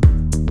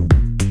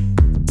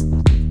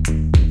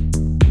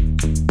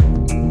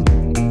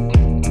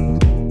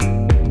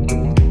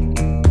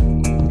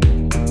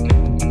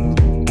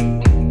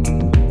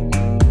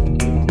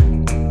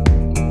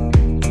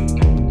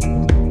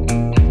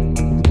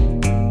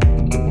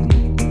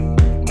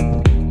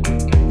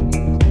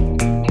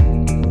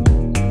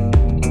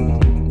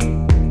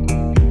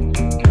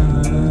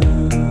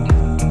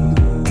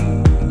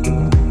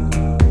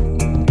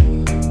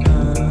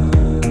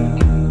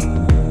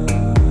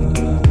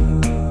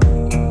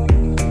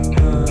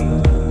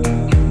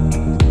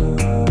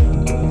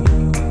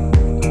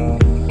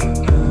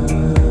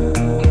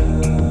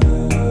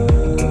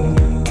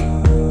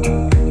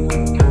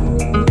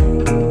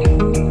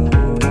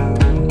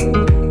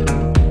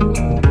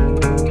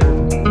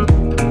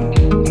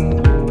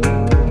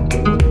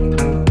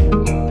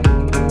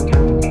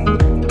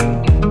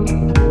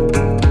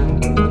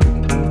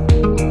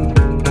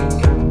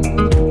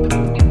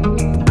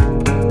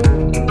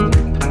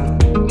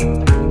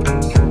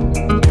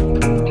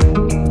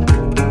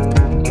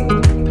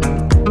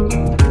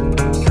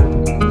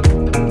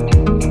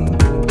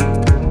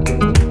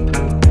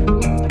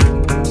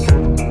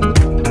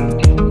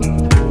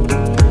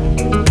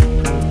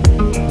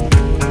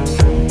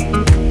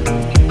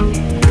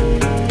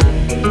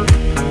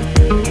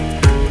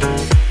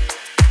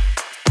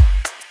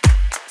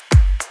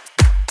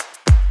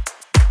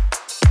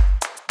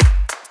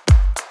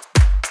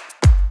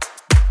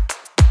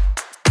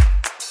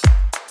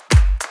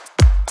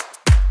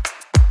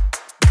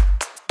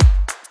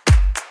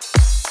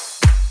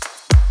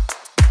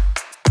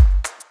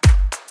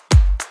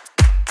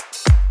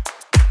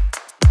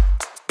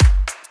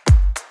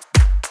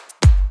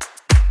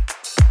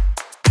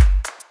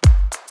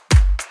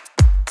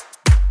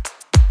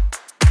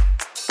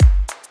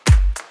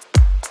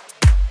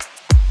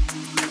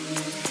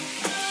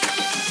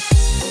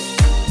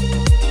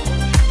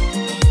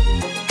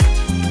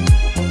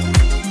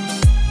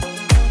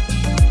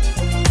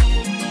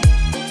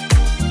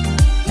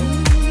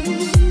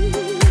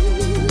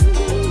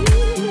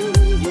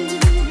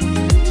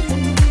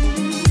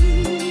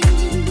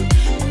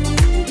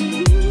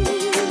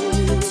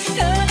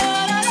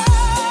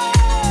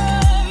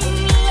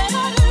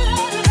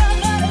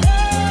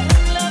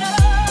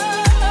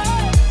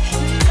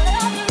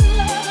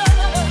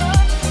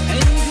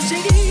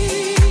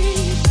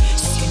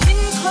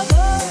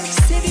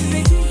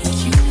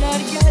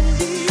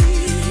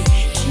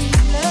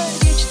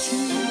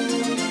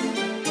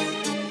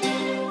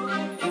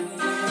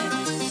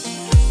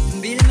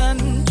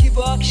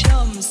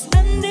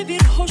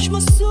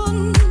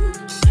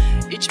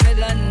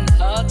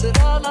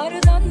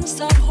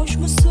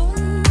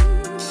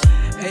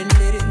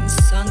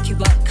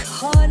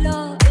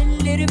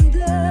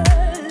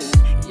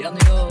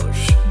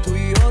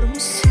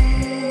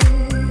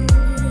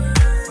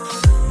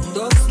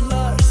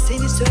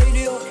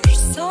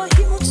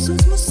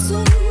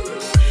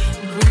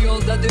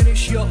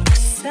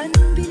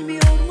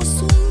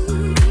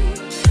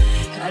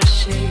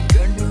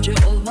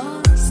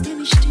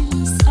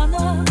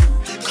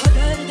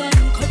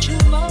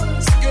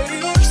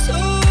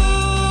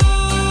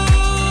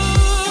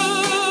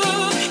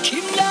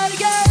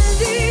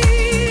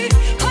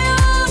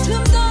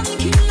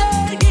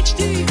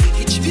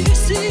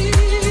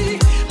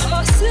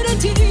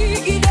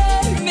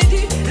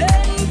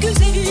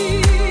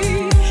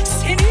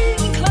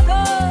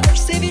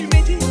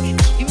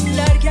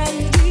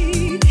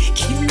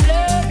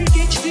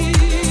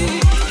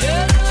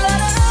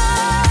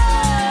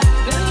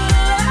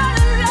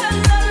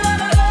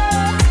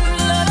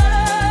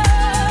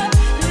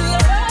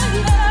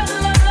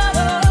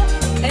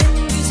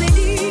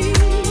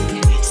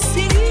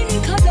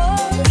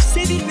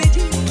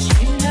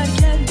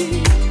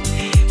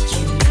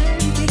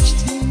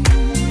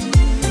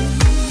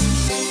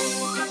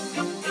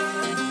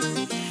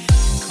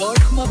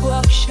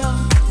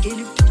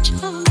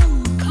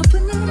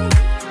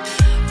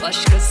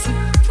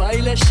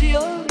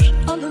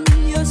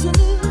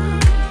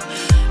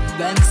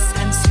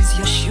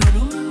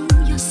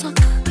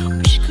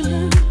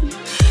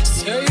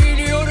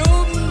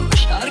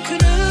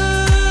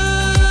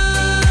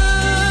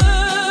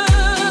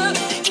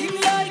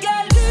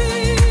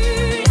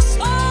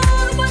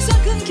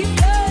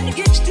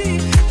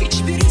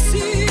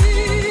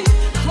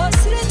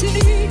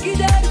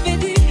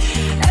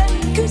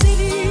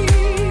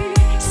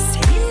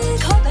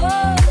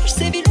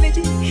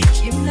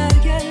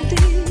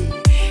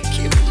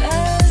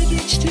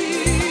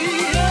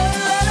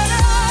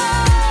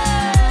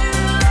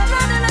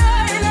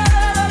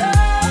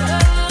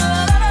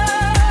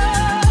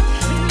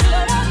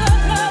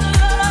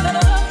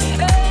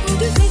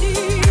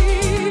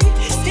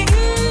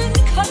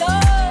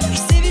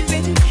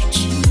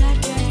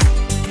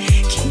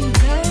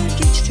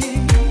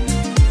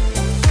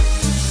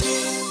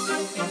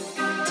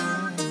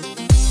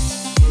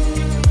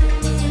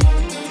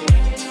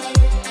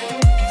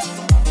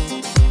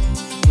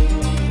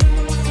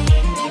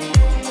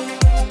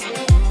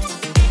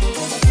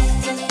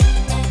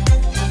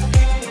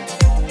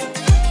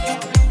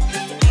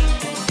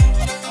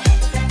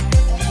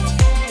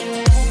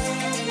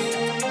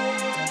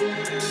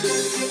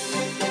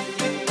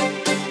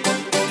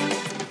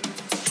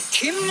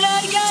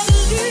 Kimler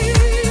geldi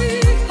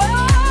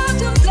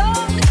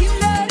hayatımdan,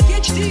 kimler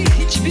geçti,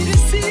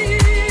 hiçbirisi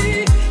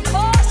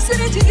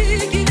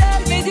hasretini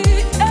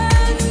gidermedi.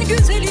 En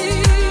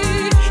güzeli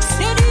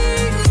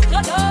senin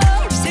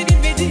kadar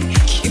sevilmedi.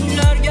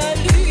 Kimler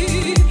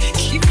geldi,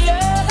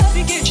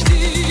 kimler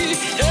geçti.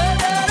 La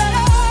la la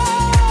la,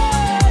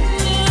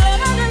 la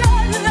la la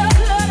la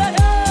la la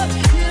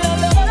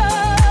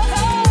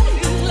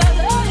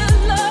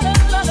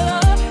la la.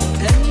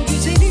 En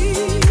güzeli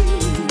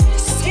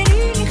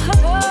senin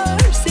kadar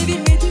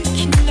sevilmedi.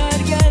 Kimler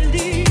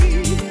geldi,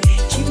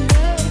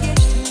 kimler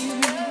geçti.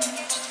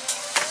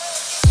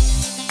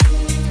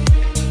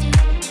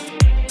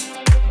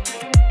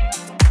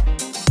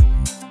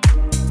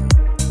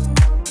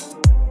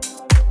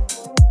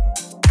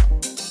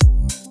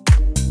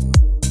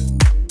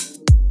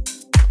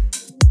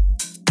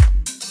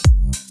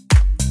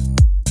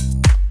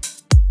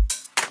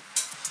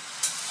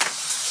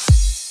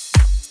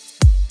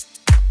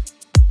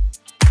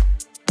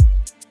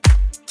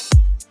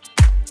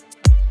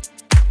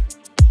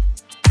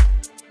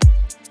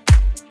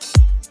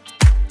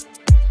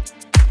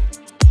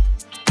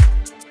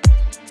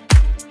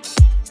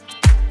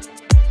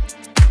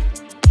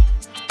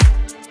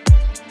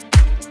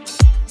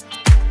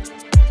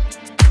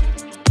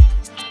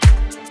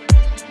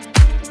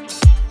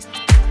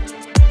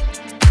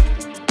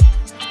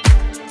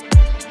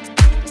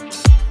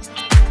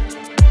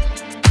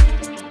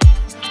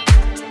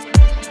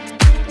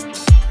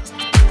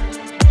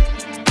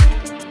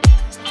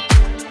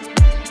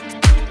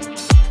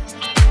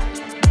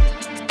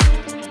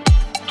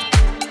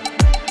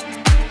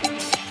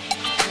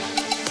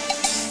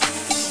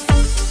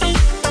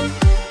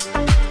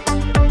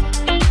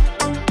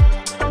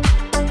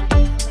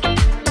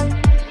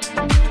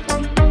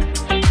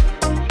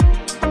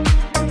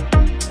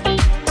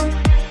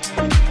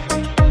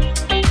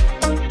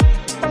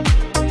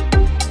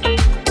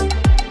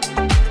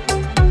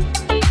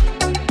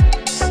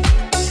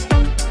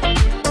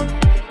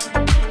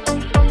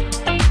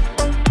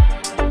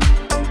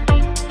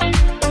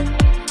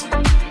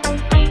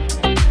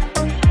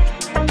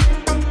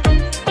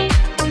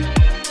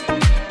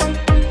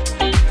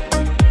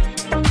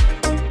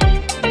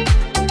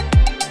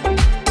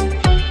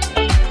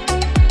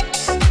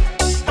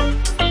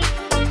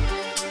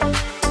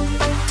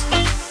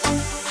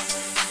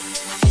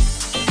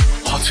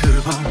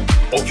 Hatırla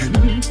o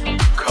gün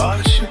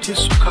karşıki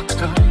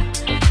sokakta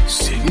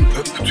seni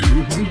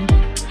öptüğüm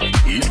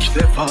ilk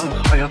defa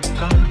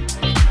hayatta.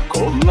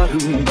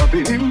 Kollarında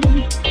benim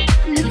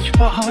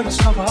ilkbahar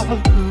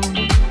sabahım.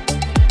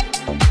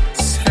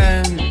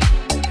 Sen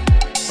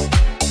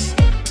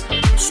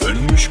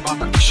sönmüş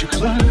bak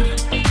ışıklar,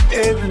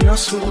 ev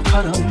nasıl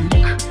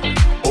karanlık.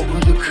 O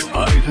ılık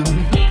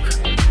aydınlık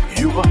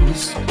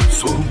yuvamız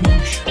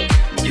soğumuş.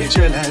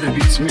 Geceler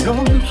bitmiyor,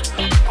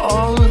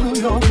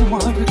 ağlıyorum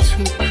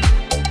artık.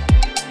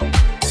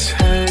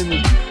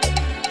 Sen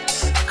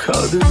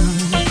kadın.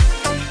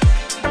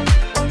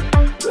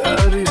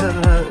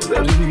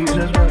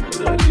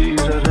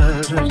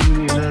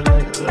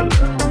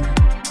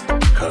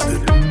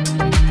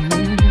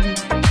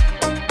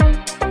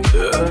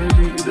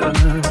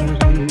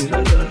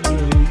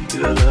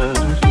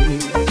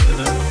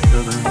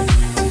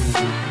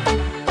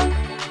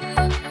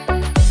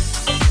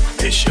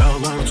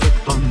 Eşyalar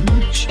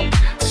toplanmış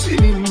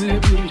seninle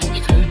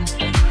birlikte,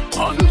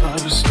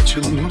 anılar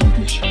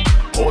saçılmış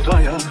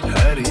odaya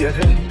her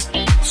yere.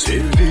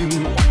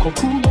 Sevdiğim o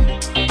koku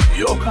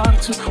yok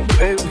artık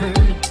bu evde.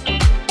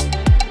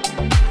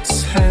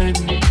 Sen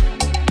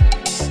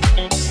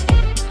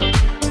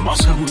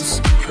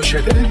masamız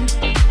köşede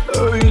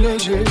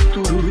öylece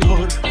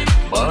duruyor.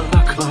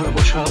 Bardaklar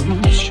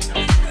boşalmış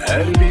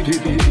her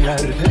biri bir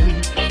yerde.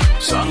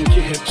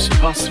 Sanki hepsi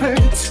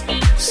hasret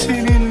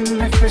senin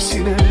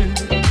nefesine.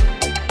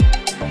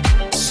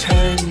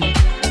 Sen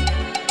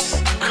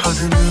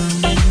kadının.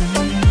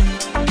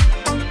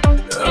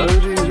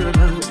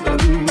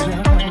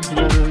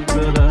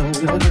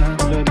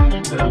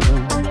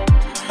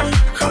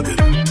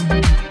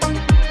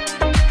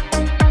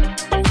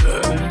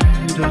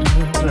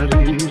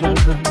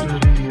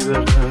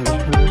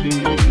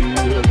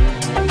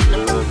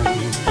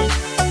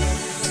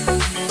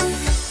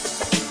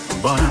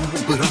 Bana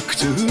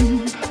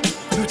bıraktığın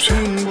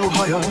bütün bu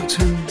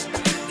hayatın,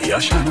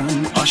 yaşanan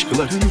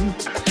aşkların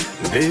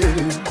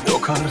değeri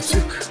yok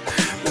artık.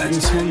 Ben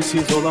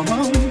sensiz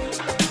olamam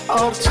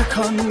artık,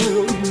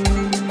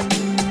 anlıyorum.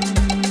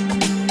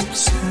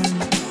 Sen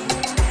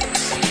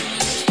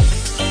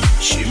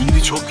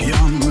şimdi çok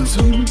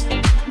yalnızım,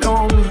 ne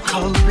olur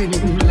kal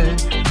benimle.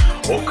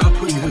 O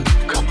kapıyı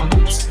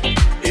kapat,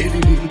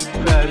 elini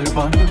ver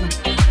bana.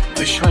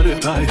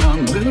 Dışarıda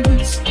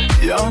yalnız,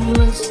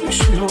 yalnız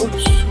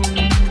üşüyorsun.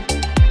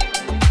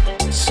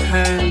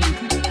 Sen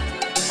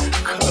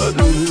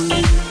kadın.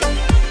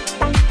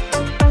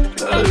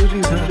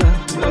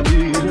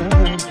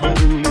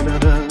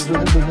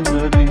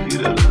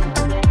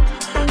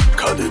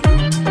 Kadın.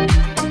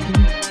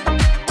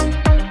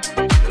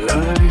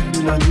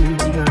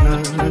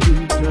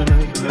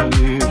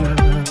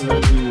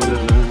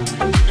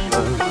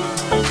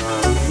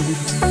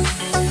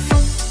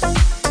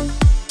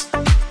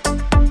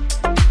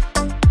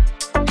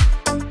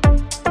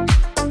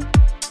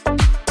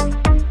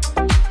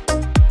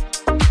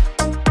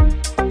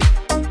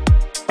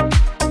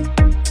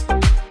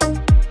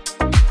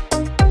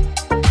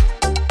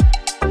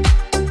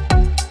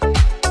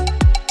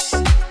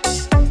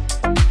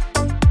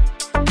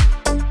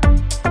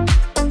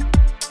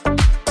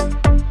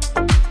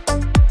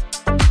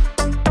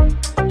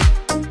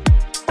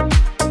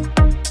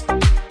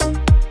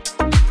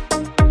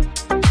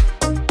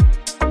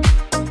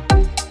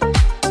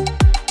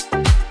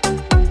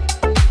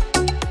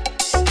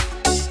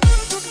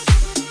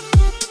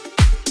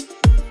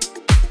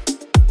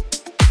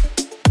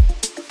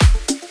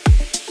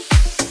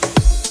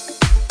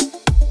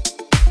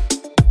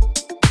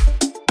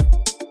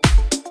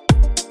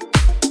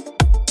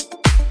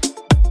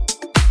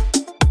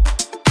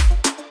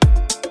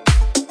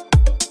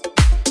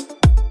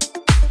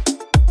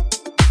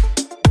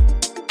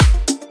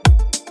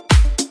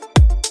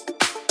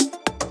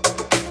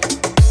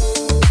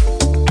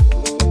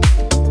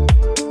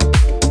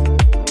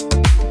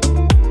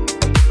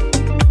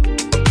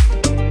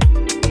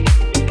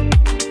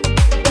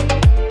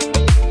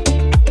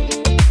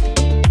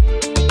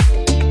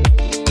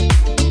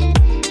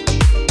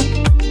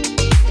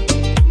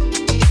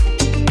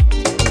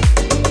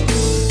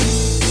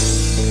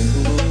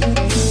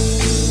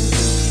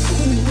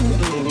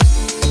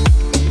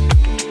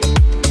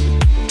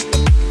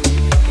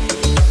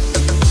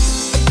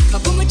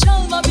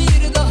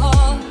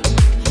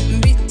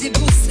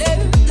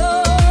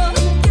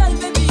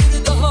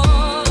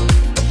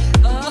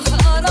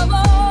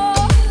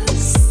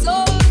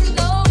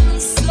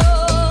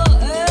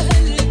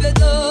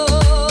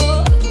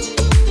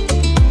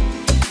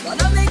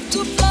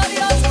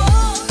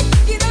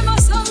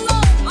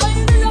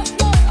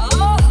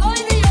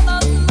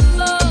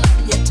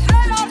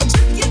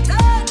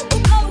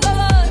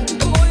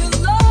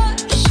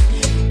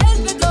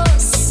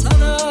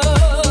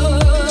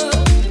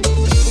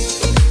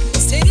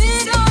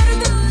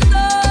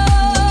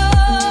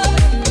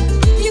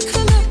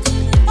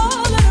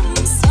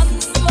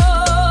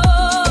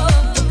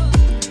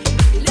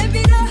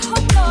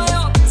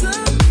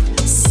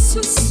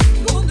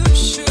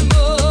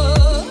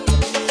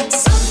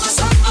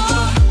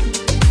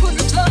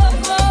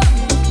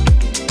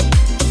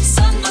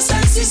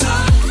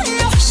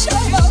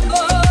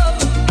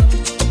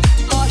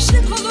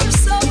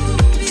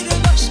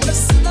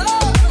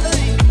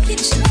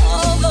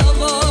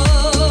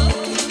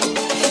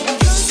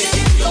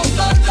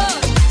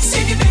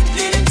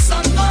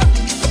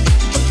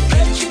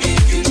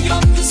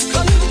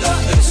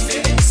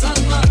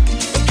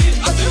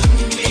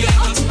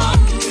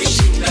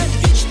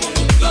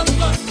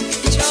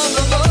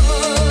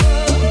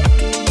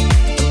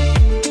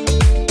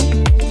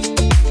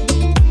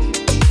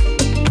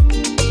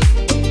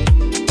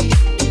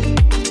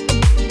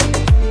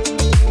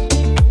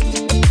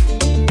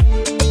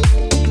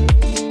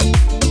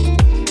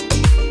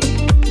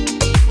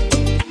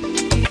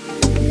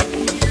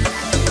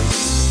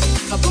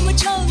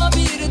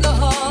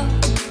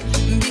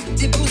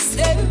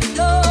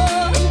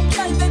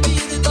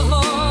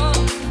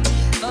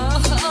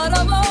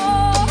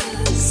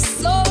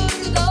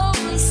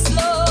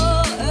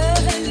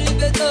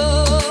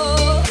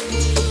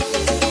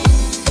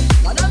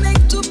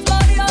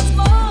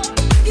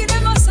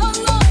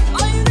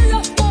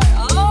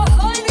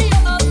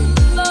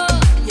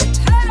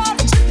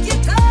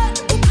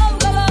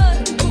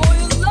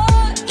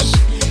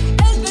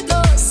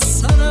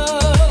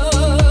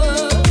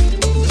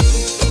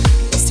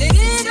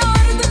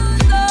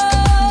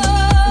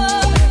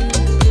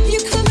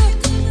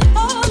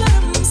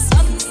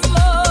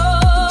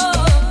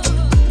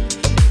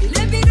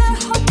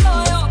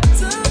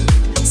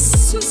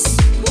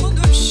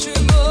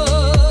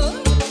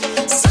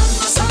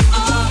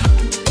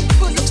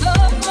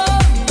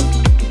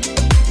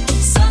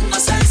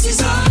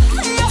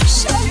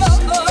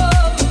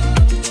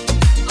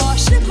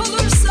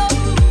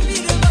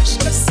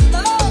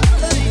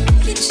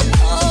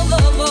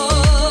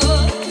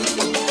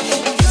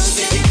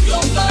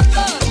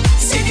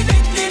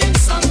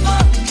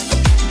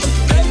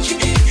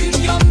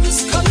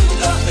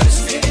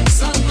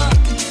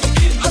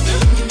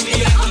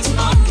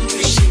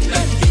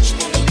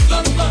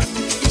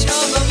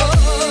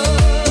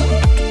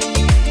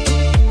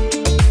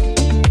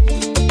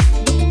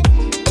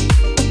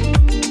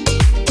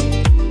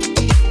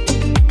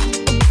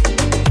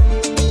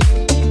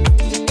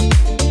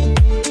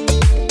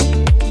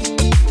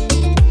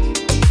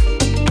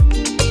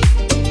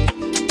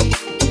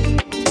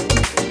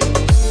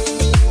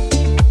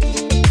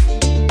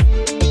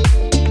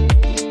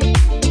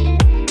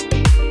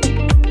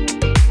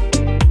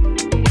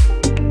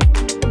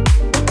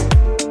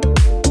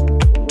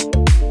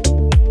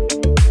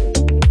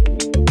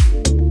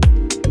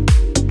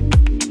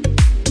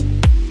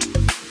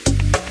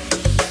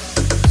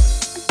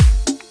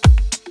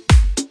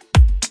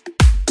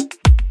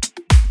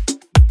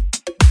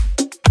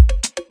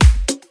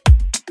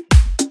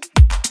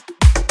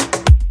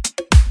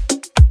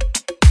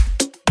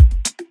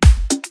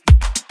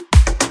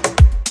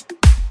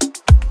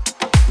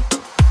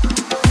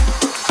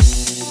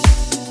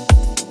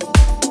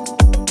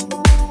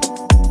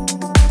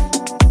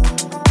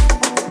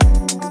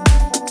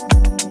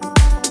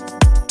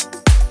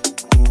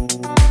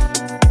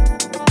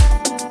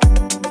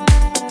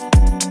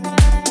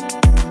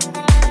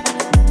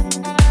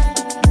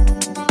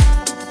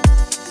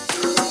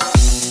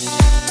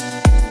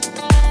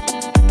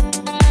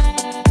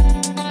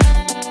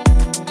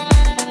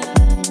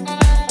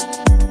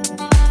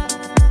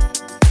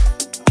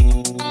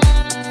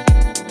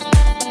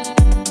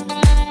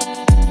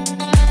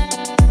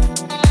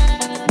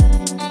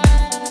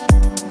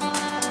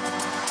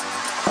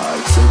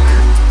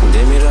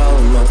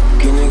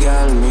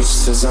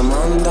 gelmişse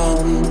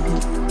zamandan,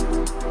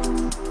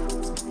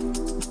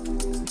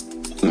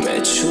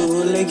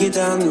 meçhule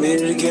giden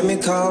bir gemi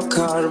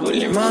kalkar bu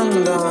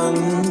limandan.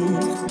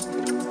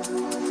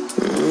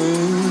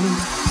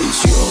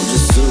 Hiç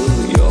yolcusu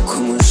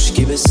yokmuş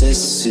gibi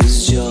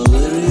sessizce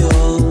alır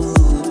yol.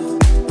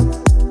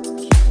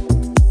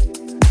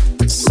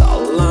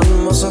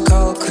 Sallanmaz o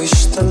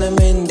kalkışta ne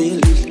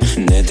mendil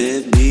ne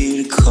de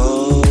bir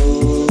kol.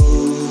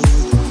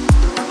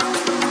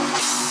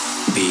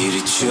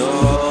 Birçok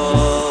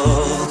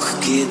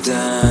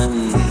giden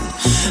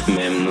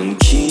memnun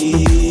ki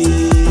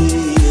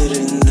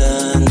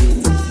yerinden.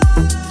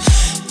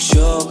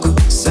 Çok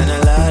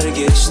seneler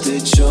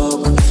geçti,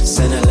 çok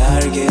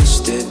seneler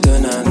geçti,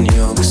 dönen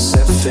yok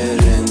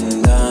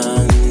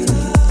seferinden.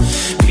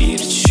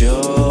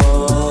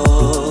 Birçok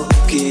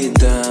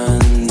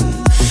giden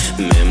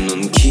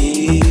memnun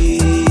ki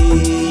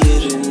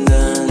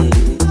yerinden.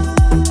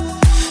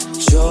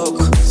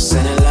 Çok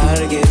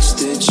seneler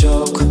geçti,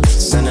 çok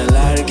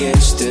seneler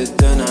geçti,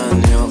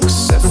 dönen yok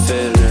seferinden.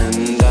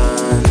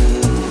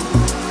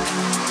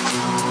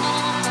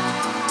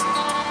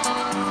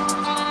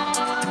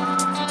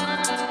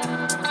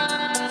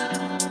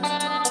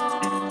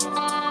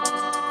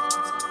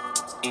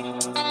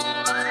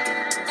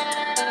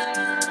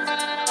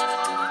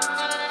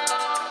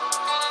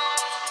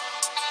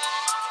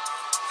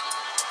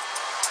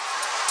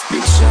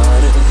 Bir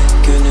çare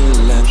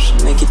gönüller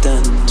ne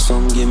giden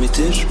son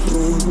gemidir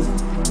bu.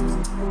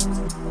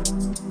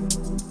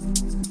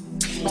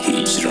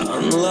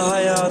 Hicranlı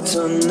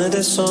hayatın ne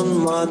de son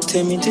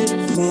matemidir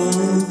bu.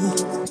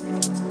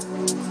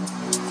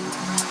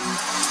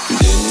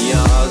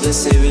 Dünyada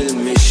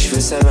sevilmiş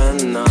ve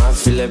seven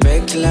nafile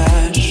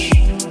bekler.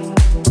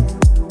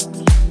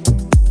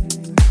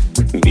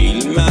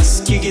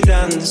 Bilmez ki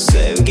giden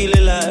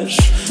sevgililer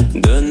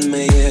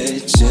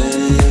dönmeyecekler.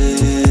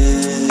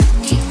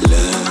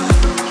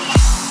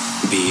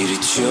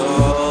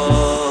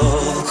 Birçok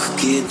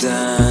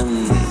giden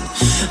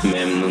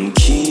memnun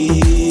ki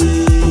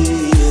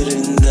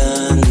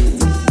yerinden.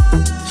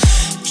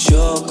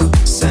 Çok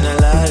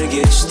seneler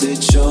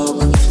geçti,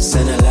 çok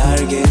seneler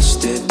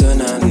geçti,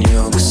 dönen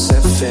yok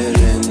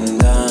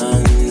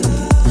seferinden.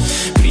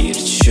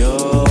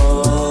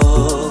 Birçok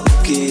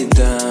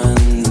giden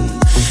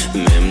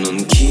memnun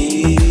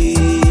ki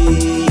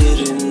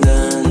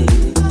yerinden.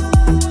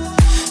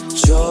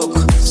 Çok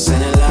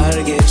seneler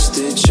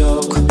geçti,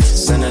 çok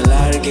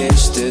seneler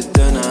geçti,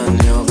 dönen